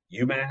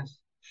UMass?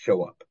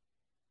 Show up.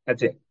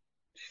 That's it.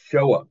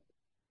 Show up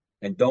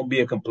and don't be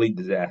a complete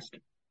disaster.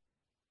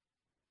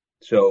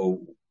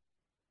 So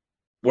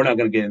we're not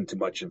going to get into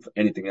much of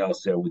anything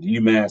else there with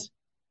UMass.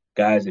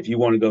 Guys, if you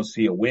want to go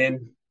see a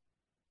win,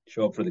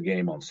 show up for the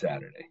game on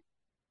Saturday.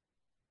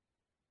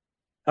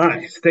 All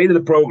right, state of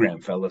the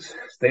program, fellas.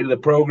 State of the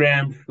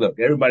program. Look,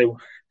 everybody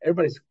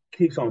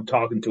keeps on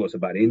talking to us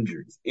about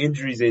injuries.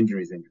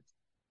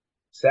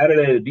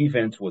 Saturday, the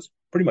defense was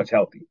pretty much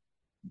healthy.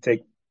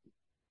 We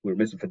were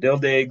missing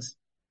Fadil Diggs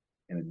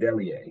and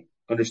Adelier.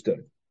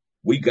 Understood.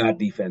 We got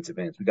defensive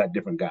ends. We got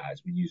different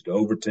guys. We used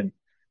Overton.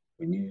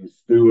 We used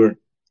Stewart.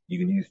 You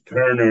can use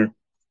Turner.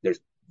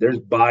 There's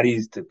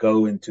bodies to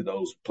go into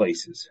those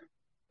places.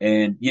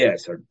 And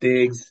yes, our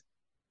Diggs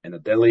and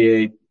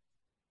Adelier,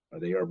 are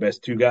they our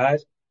best two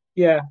guys?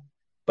 Yeah,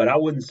 but I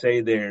wouldn't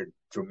say they're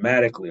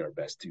dramatically our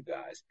best two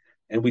guys.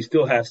 And we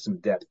still have some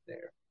depth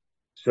there.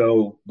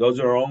 So those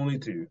are our only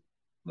two.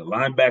 The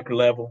linebacker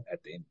level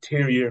at the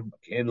interior,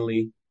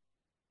 McKinley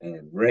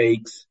and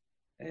Rakes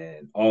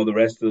and all the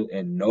rest of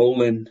and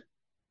Nolan,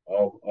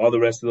 all the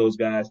rest of those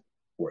guys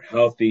were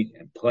healthy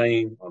and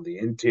playing on the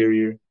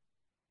interior.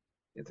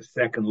 At the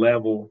second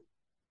level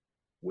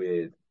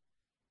with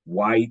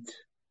White,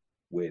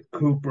 with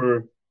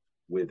Cooper,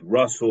 with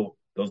Russell,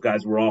 those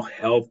guys were all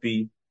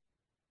healthy.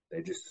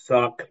 They just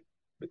suck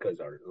because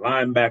our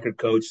linebacker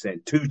coach,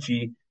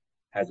 Santucci,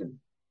 hasn't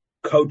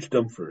coached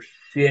them for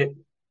shit.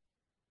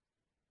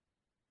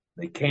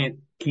 They can't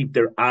keep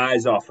their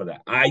eyes off of the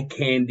eye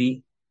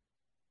candy,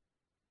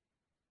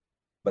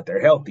 but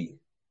they're healthy.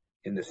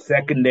 In the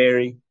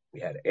secondary, we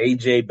had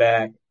AJ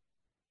back,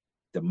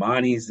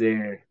 Damani's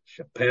there,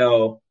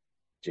 Chappelle,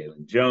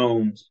 Jalen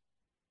Jones,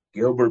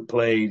 Gilbert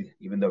played,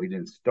 even though he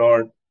didn't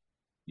start.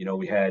 You know,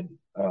 we had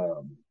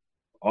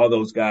all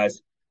those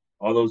guys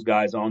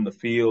on the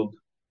field,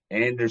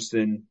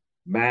 Anderson,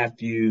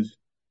 Matthews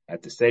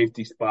at the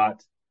safety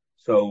spots.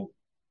 So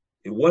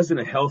it wasn't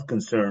a health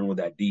concern with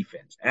that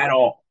defense at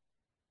all.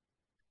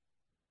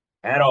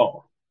 At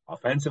all.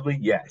 Offensively,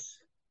 yes.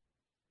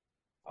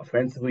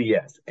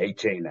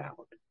 A-Chain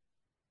out.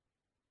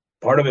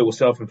 Part of it was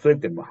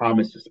self-inflicted.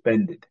 Muhammad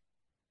suspended.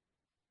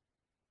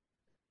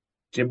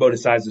 Jimbo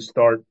decides to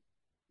start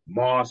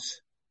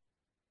Moss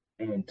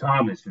and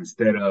Thomas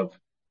instead of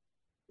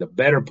the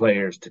better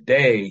players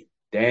today,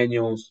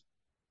 Daniels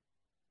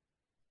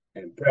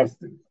and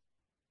Preston.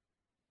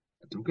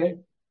 That's okay.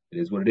 It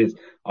is what it is.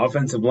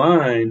 Offensive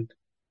line,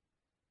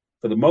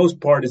 for the most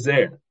part, is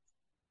there.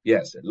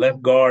 Yes, at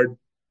left guard,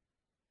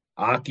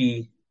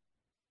 Aki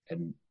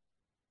and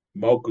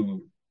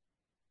Moko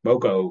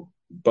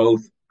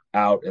both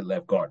out at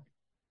left guard.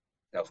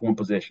 That's one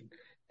position.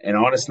 And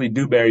honestly,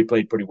 Dewberry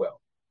played pretty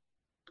well.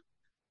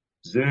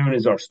 Zune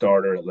is our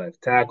starter at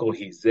left tackle.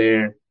 He's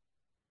there.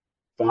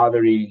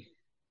 Fothery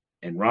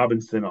and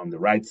Robinson on the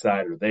right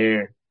side are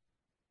there.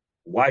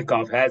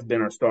 Wyckoff has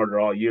been our starter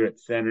all year at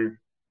center.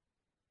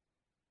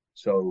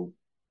 So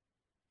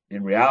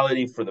in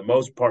reality, for the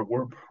most part,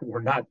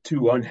 we're not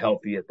too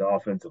unhealthy at the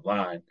offensive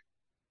line.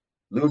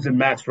 Losing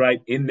Max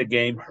Wright in the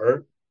game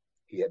hurt.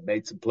 He had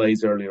made some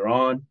plays earlier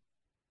on.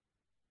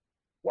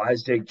 Why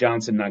is Jake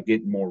Johnson not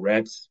getting more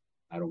reps?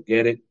 I don't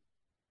get it.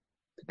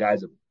 The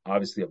guy's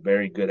obviously a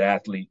very good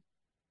athlete.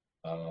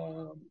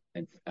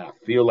 And I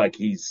feel like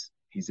he's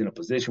in a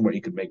position where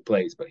he could make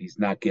plays, but he's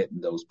not getting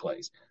those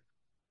plays.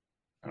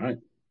 All right.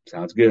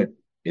 Sounds good.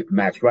 If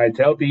Max Wright's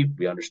healthy,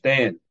 we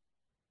understand.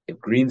 If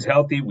Green's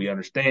healthy, we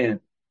understand.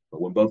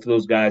 But when both of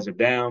those guys are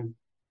down,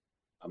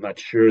 I'm not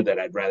sure that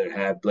I'd rather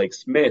have Blake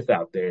Smith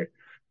out there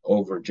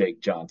over Jake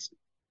Johnson.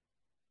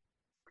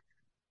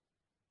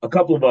 A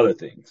couple of other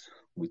things.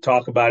 We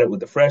talk about it with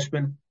the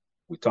freshmen.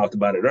 We talked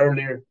about it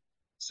earlier.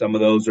 Some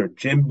of those are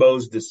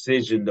Jimbo's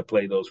decision to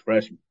play those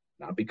freshmen,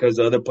 not because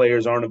other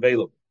players aren't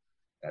available.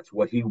 That's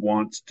what he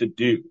wants to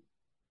do.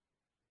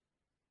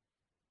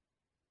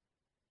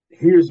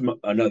 Here's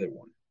another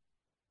one.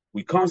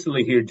 We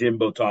constantly hear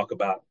Jimbo talk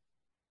about,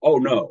 oh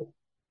no,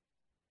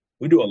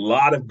 we do a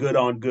lot of good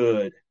on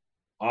good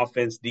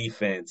offense,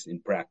 defense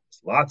in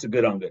practice. Lots of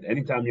good on good.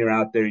 Anytime you're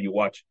out there, you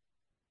watch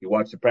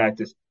the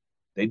practice,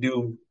 they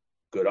do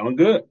good on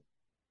good.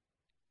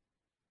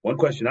 One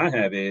question I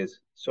have is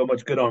so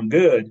much good on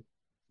good.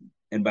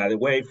 And by the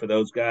way, for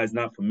those guys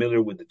not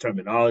familiar with the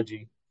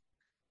terminology,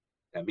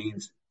 that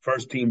means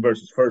first team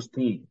versus first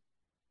team.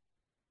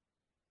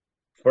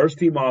 First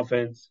team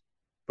offense,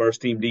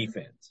 first team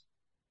defense.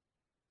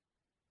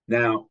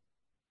 Now,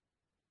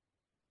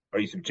 are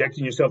you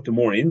subjecting yourself to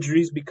more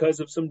injuries because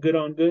of some good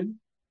on good?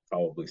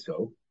 Probably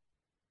so.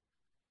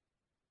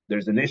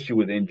 There's an issue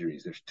with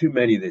injuries. There's too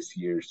many this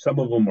year. Some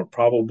of them are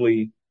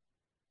probably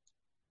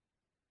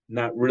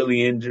not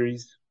really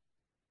injuries.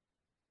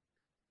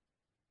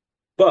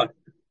 But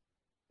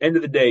end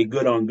of the day,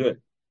 good on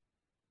good.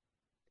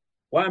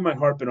 Why am I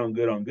harping on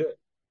good on good?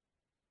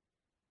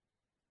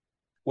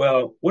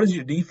 Well, what is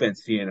your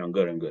defense seeing on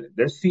good on good?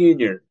 They're seeing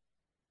your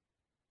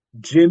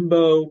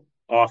Jimbo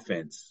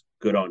offense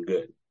good on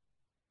good.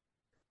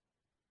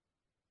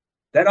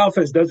 That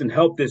offense doesn't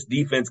help this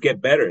defense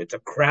get better. It's a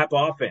crap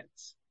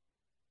offense.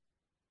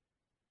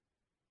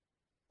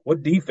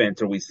 What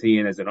defense are we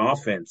seeing as an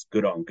offense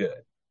good on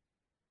good?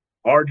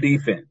 Our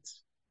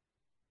defense.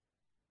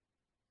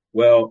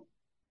 Well,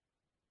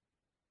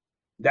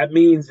 that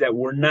means that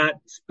we're not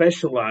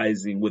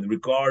specializing with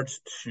regards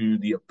to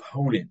the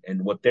opponent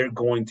and what they're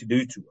going to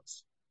do to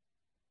us.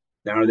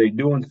 Now, are they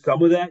doing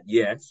some of that?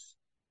 Yes.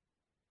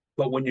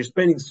 But when you're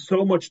spending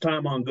so much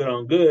time on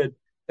good,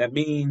 that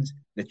means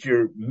that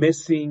you're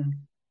missing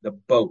the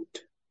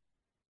boat.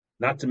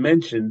 Not to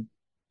mention,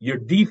 your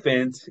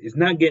defense is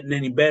not getting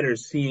any better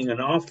seeing an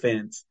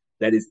offense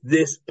that is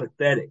this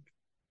pathetic.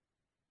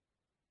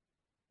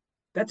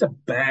 That's a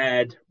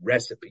bad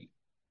recipe.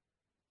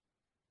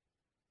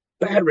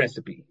 Bad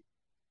recipe.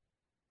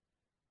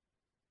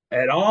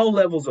 At all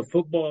levels of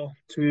football,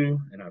 too,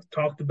 and I've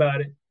talked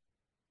about it,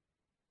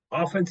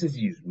 offenses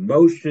use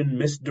motion,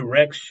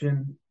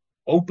 misdirection,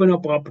 open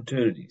up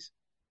opportunities.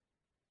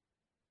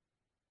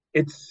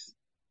 It's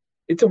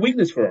a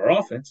weakness for our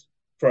offense,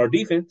 for our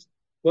defense.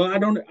 Well,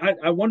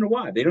 I wonder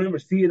why. They never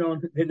see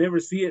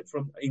it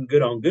from in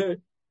good on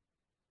good.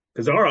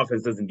 Because our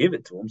offense doesn't give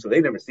it to them, so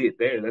they never see it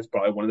there. That's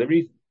probably one of the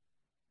reasons.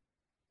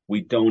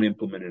 We don't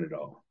implement it at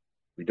all.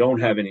 We don't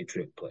have any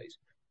trick plays.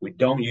 We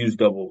don't use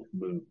double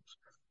moves.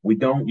 We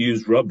don't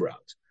use rub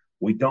routes.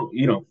 We don't,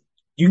 you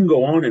can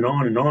go on and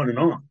on and on and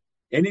on.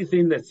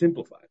 Anything that's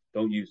simplified,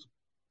 don't use it.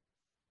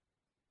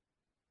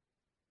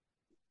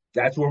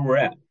 That's where we're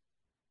at.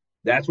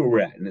 That's where we're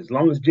at. And as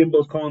long as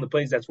Jimbo's calling the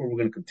plays, that's where we're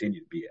going to continue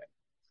to be at.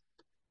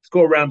 Let's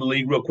go around the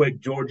league real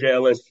quick. Georgia,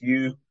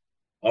 LSU,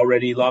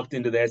 already locked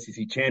into the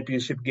SEC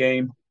championship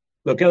game.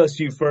 Look,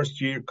 LSU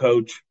first-year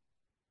coach.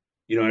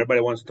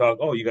 Everybody wants to talk,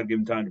 you got to give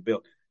them time to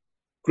build.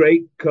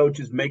 Great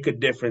coaches make a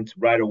difference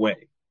right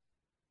away.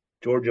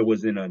 Georgia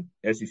was in an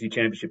SEC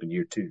championship in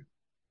year 2.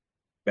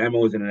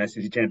 Bama was in an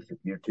SEC championship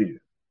year 2.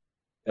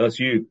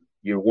 LSU,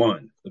 year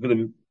 1. Look at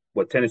them,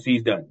 what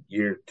Tennessee's done,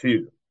 year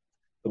 2.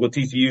 Look what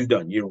TCU's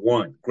done, year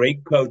 1.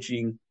 Great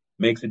coaching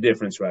makes a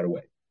difference right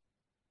away.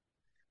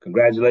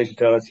 Congratulations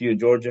to LSU and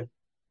Georgia.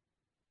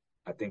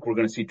 I think we're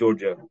going to see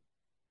Georgia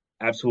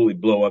absolutely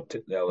blow up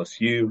to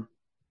LSU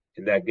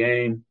in that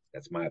game.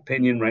 That's my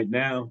opinion right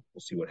now.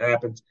 We'll see what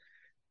happens.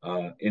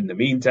 In the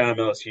meantime,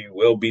 LSU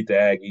will beat the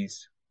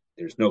Aggies.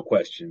 There's no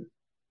question,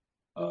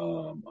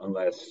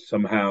 unless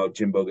somehow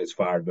Jimbo gets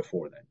fired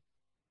before then.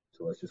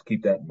 So let's just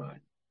keep that in mind.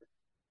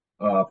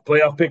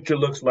 Playoff picture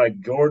looks like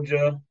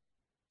Georgia.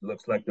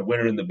 Looks like the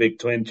winner in the Big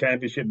 12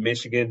 championship,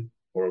 Michigan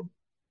or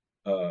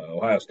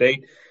Ohio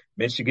State.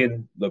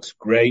 Michigan looks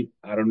great.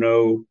 I don't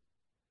know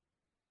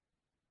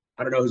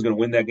who's going to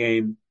win that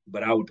game,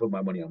 but I would put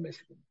my money on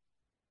Michigan.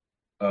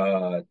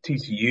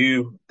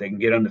 TCU, they can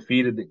get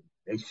undefeated.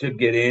 They should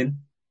get in.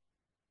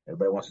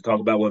 Everybody wants to talk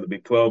about the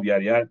Big 12,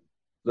 yada, yada.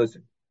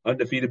 Listen,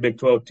 undefeated Big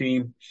 12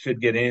 team should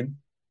get in.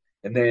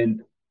 And then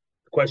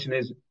the question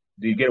is,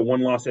 do you get a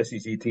one-loss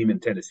SEC team in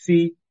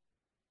Tennessee?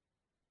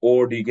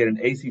 Or do you get an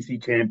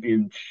ACC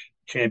champion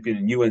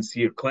in UNC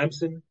or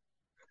Clemson?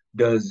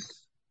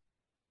 Does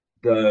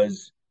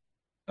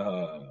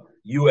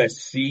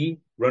USC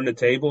run the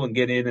table and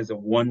get in as a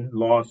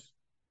one-loss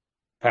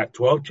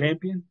Pac-12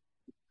 champion?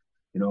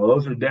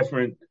 Those are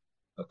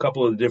a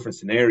couple of the different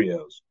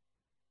scenarios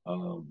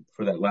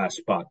for that last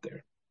spot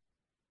there.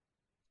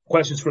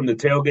 Questions from the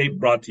tailgate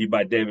brought to you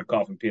by David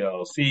Coffin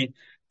PLLC,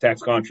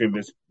 tax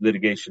controversy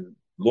litigation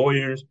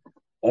lawyers,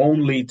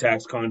 only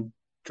tax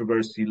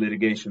controversy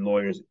litigation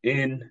lawyers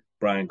in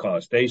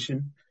Bryan-College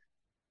Station.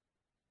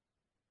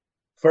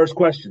 First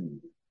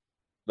question.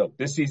 Look,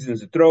 this season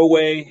is a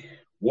throwaway.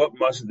 What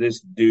must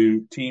this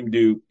team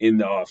do in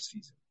the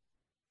offseason?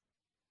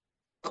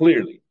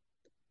 Clearly,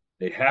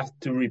 they have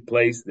to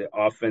replace the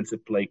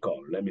offensive play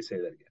caller. Let me say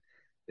that again.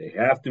 They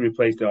have to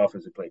replace the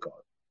offensive play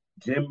caller.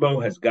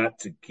 Jimbo has got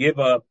to give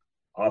up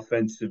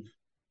offensive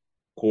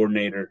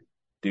coordinator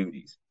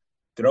duties.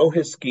 Throw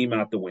his scheme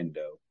out the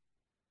window.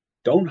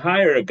 Don't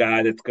hire a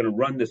guy that's going to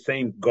run the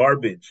same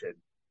garbage and,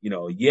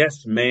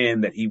 yes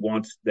man that he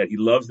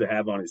loves to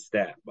have on his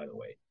staff, by the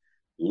way.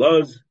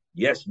 Loves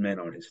yes men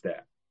on his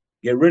staff.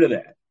 Get rid of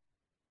that.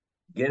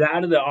 Get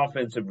out of the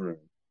offensive room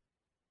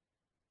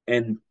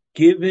and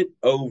give it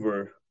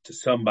over to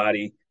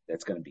somebody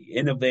that's going to be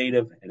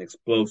innovative and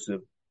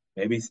explosive.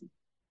 Maybe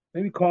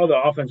call the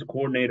offensive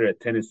coordinator at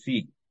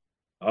Tennessee,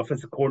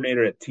 offensive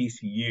coordinator at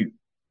TCU,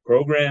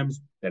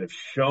 programs that have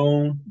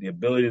shown the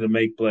ability to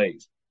make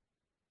plays.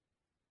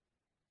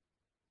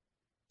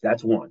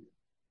 That's one.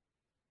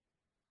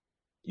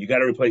 You got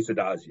to replace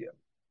Adazio.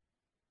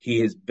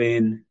 He has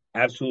been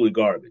absolutely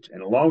garbage.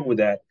 And along with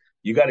that,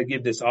 you got to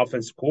give this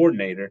offensive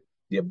coordinator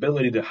the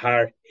ability to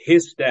hire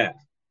his staff,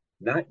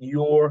 not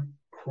your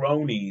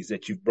cronies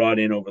that you've brought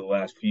in over the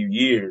last few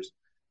years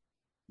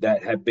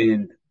that have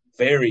been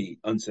very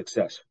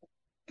unsuccessful.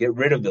 Get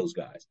rid of those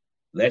guys.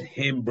 Let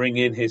him bring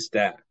in his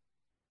staff,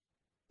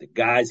 the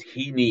guys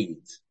he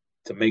needs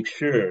to make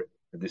sure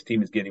that this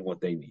team is getting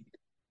what they need.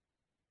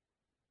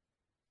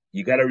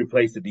 You got to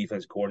replace the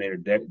defense coordinator.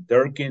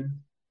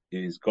 Durkin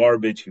is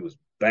garbage. He was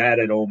bad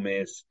at Ole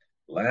Miss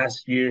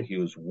last year. He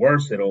was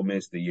worse at Ole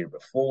Miss the year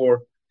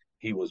before.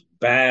 He was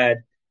bad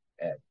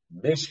at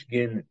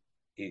Michigan.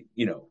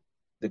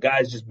 The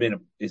guy's just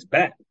is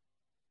bad.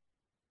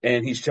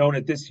 And he's shown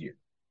it this year.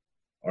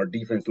 Our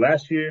defense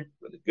last year,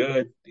 really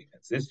good.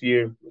 Defense this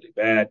year, really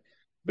bad.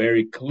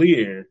 Very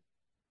clear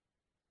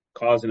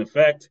cause and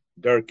effect,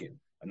 Durkin.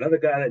 Another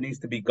guy that needs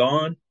to be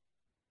gone,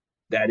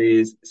 that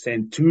is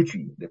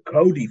Santucci, the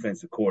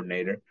co-defensive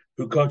coordinator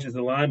who coaches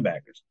the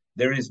linebackers.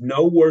 There is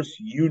no worse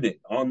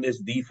unit on this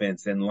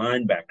defense than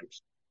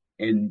linebackers.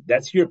 And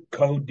that's your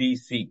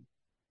co-DC.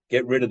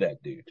 Get rid of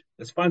that dude.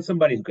 Let's find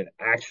somebody who can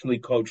actually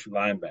coach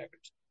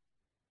linebackers.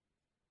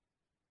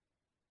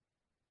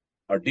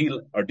 Our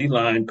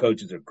D-line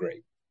coaches are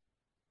great.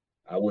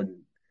 I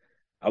wouldn't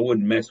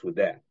mess with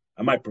that.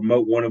 I might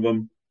promote one of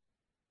them.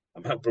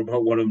 I might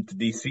promote one of them to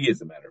DC,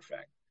 as a matter of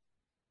fact.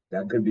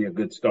 That could be a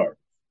good start.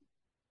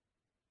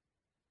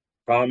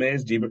 Problem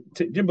is,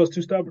 Jimbo's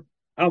too stubborn.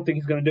 I don't think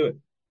he's going to do it.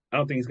 I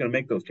don't think he's going to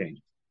make those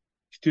changes.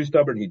 He's too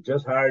stubborn. He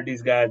just hired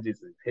these guys.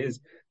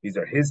 These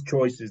are his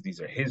choices.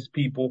 These are his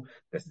people.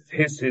 This is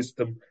his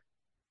system.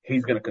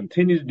 He's going to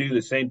continue to do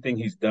the same thing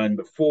he's done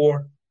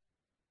before.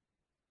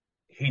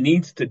 He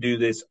needs to do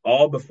this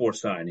all before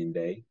signing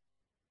day.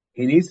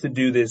 He needs to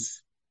do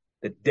this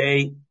the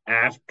day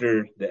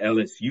after the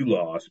LSU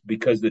loss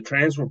because the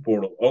transfer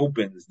portal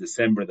opens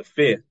December the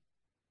 5th.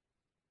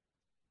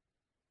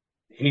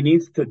 He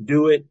needs to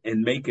do it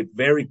and make it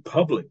very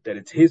public that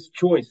it's his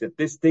choice, that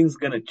this thing's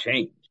going to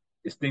change.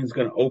 This thing's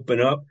going to open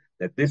up,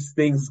 that this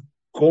thing's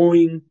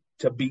going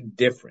to be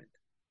different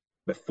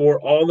before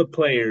all the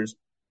players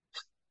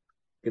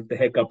get the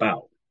heck up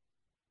out.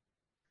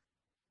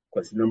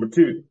 Question number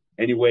 2.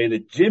 Any way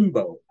that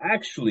Jimbo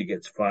actually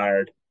gets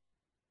fired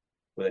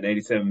with an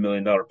 $87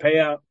 million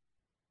payout?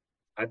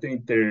 I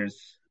think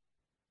there's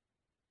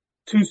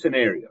two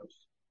scenarios.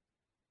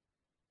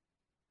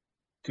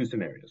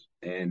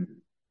 And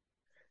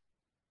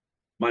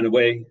by the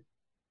way,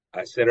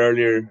 I said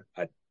earlier,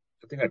 I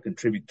think I'd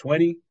contribute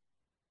 20.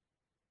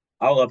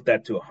 I'll up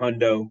that to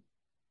 $100.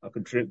 I'll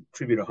contribute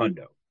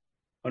 $100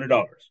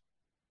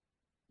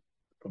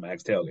 from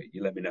Max Tailgate.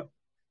 You let me know.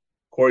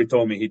 Corey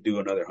told me he'd do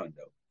another $100.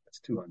 That's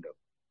 $200.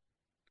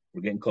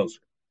 We're getting closer.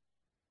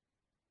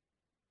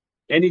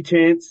 Any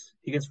chance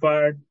he gets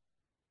fired?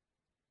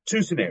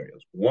 Two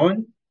scenarios.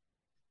 One,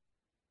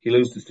 he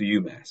loses to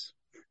UMass.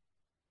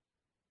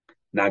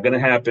 Not going to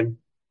happen.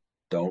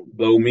 Don't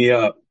blow me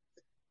up.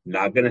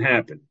 Not going to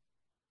happen.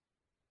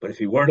 But if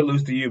he were to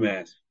lose to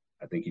UMass,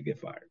 I think he'd get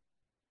fired.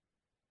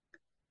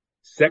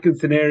 Second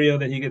scenario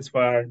that he gets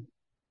fired,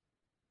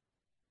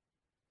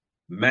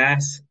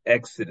 mass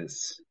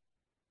exodus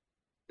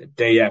the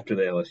day after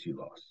the LSU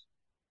loss.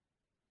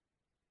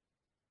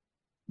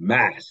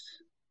 Mass.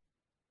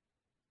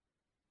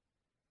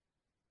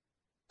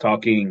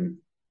 Talking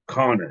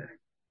Connor,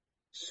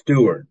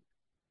 Stewart.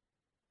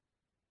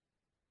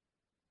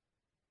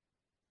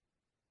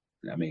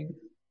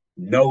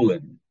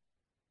 Nolan,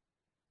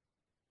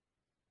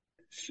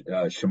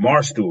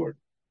 Shamar Stewart,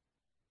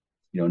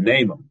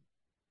 name them.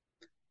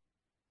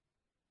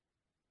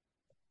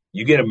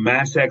 You get a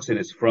mass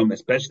exodus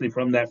especially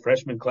from that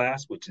freshman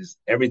class, which is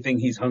everything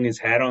he's hung his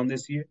hat on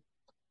this year.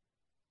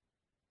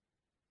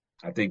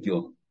 I think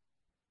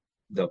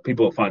the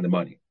people will find the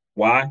money.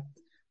 Why?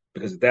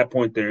 Because at that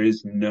point, there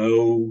is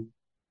no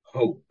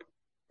hope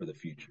for the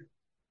future.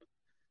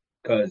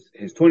 Because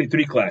his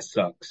 23 class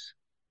sucks.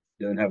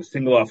 He doesn't have a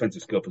single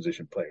offensive skill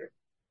position player.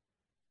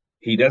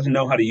 He doesn't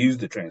know how to use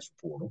the transfer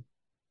portal.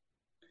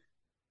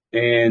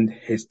 And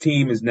his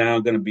team is now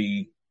going to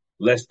be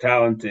less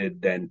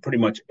talented than pretty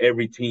much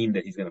every team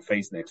that he's going to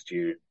face next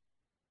year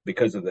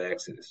because of the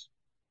exodus.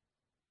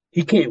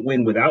 He can't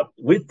win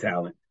with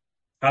talent.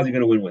 How's he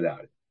going to win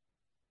without it?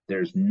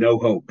 There's no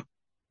hope.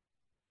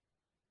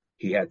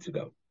 He had to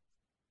go.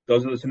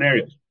 Those are the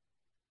scenarios.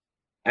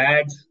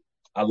 Ags,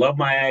 I love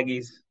my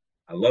Aggies.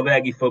 I love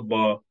Aggie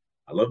football.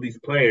 I love these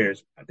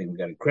players. I think we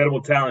got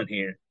incredible talent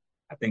here.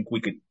 I think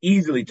we could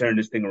easily turn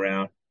this thing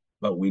around,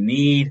 but we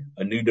need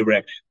a new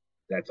direction.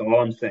 That's all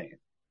I'm saying.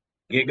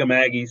 Gig 'em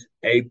Aggies,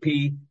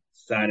 AP,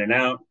 signing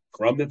out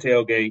from the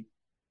tailgate.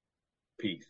 Peace.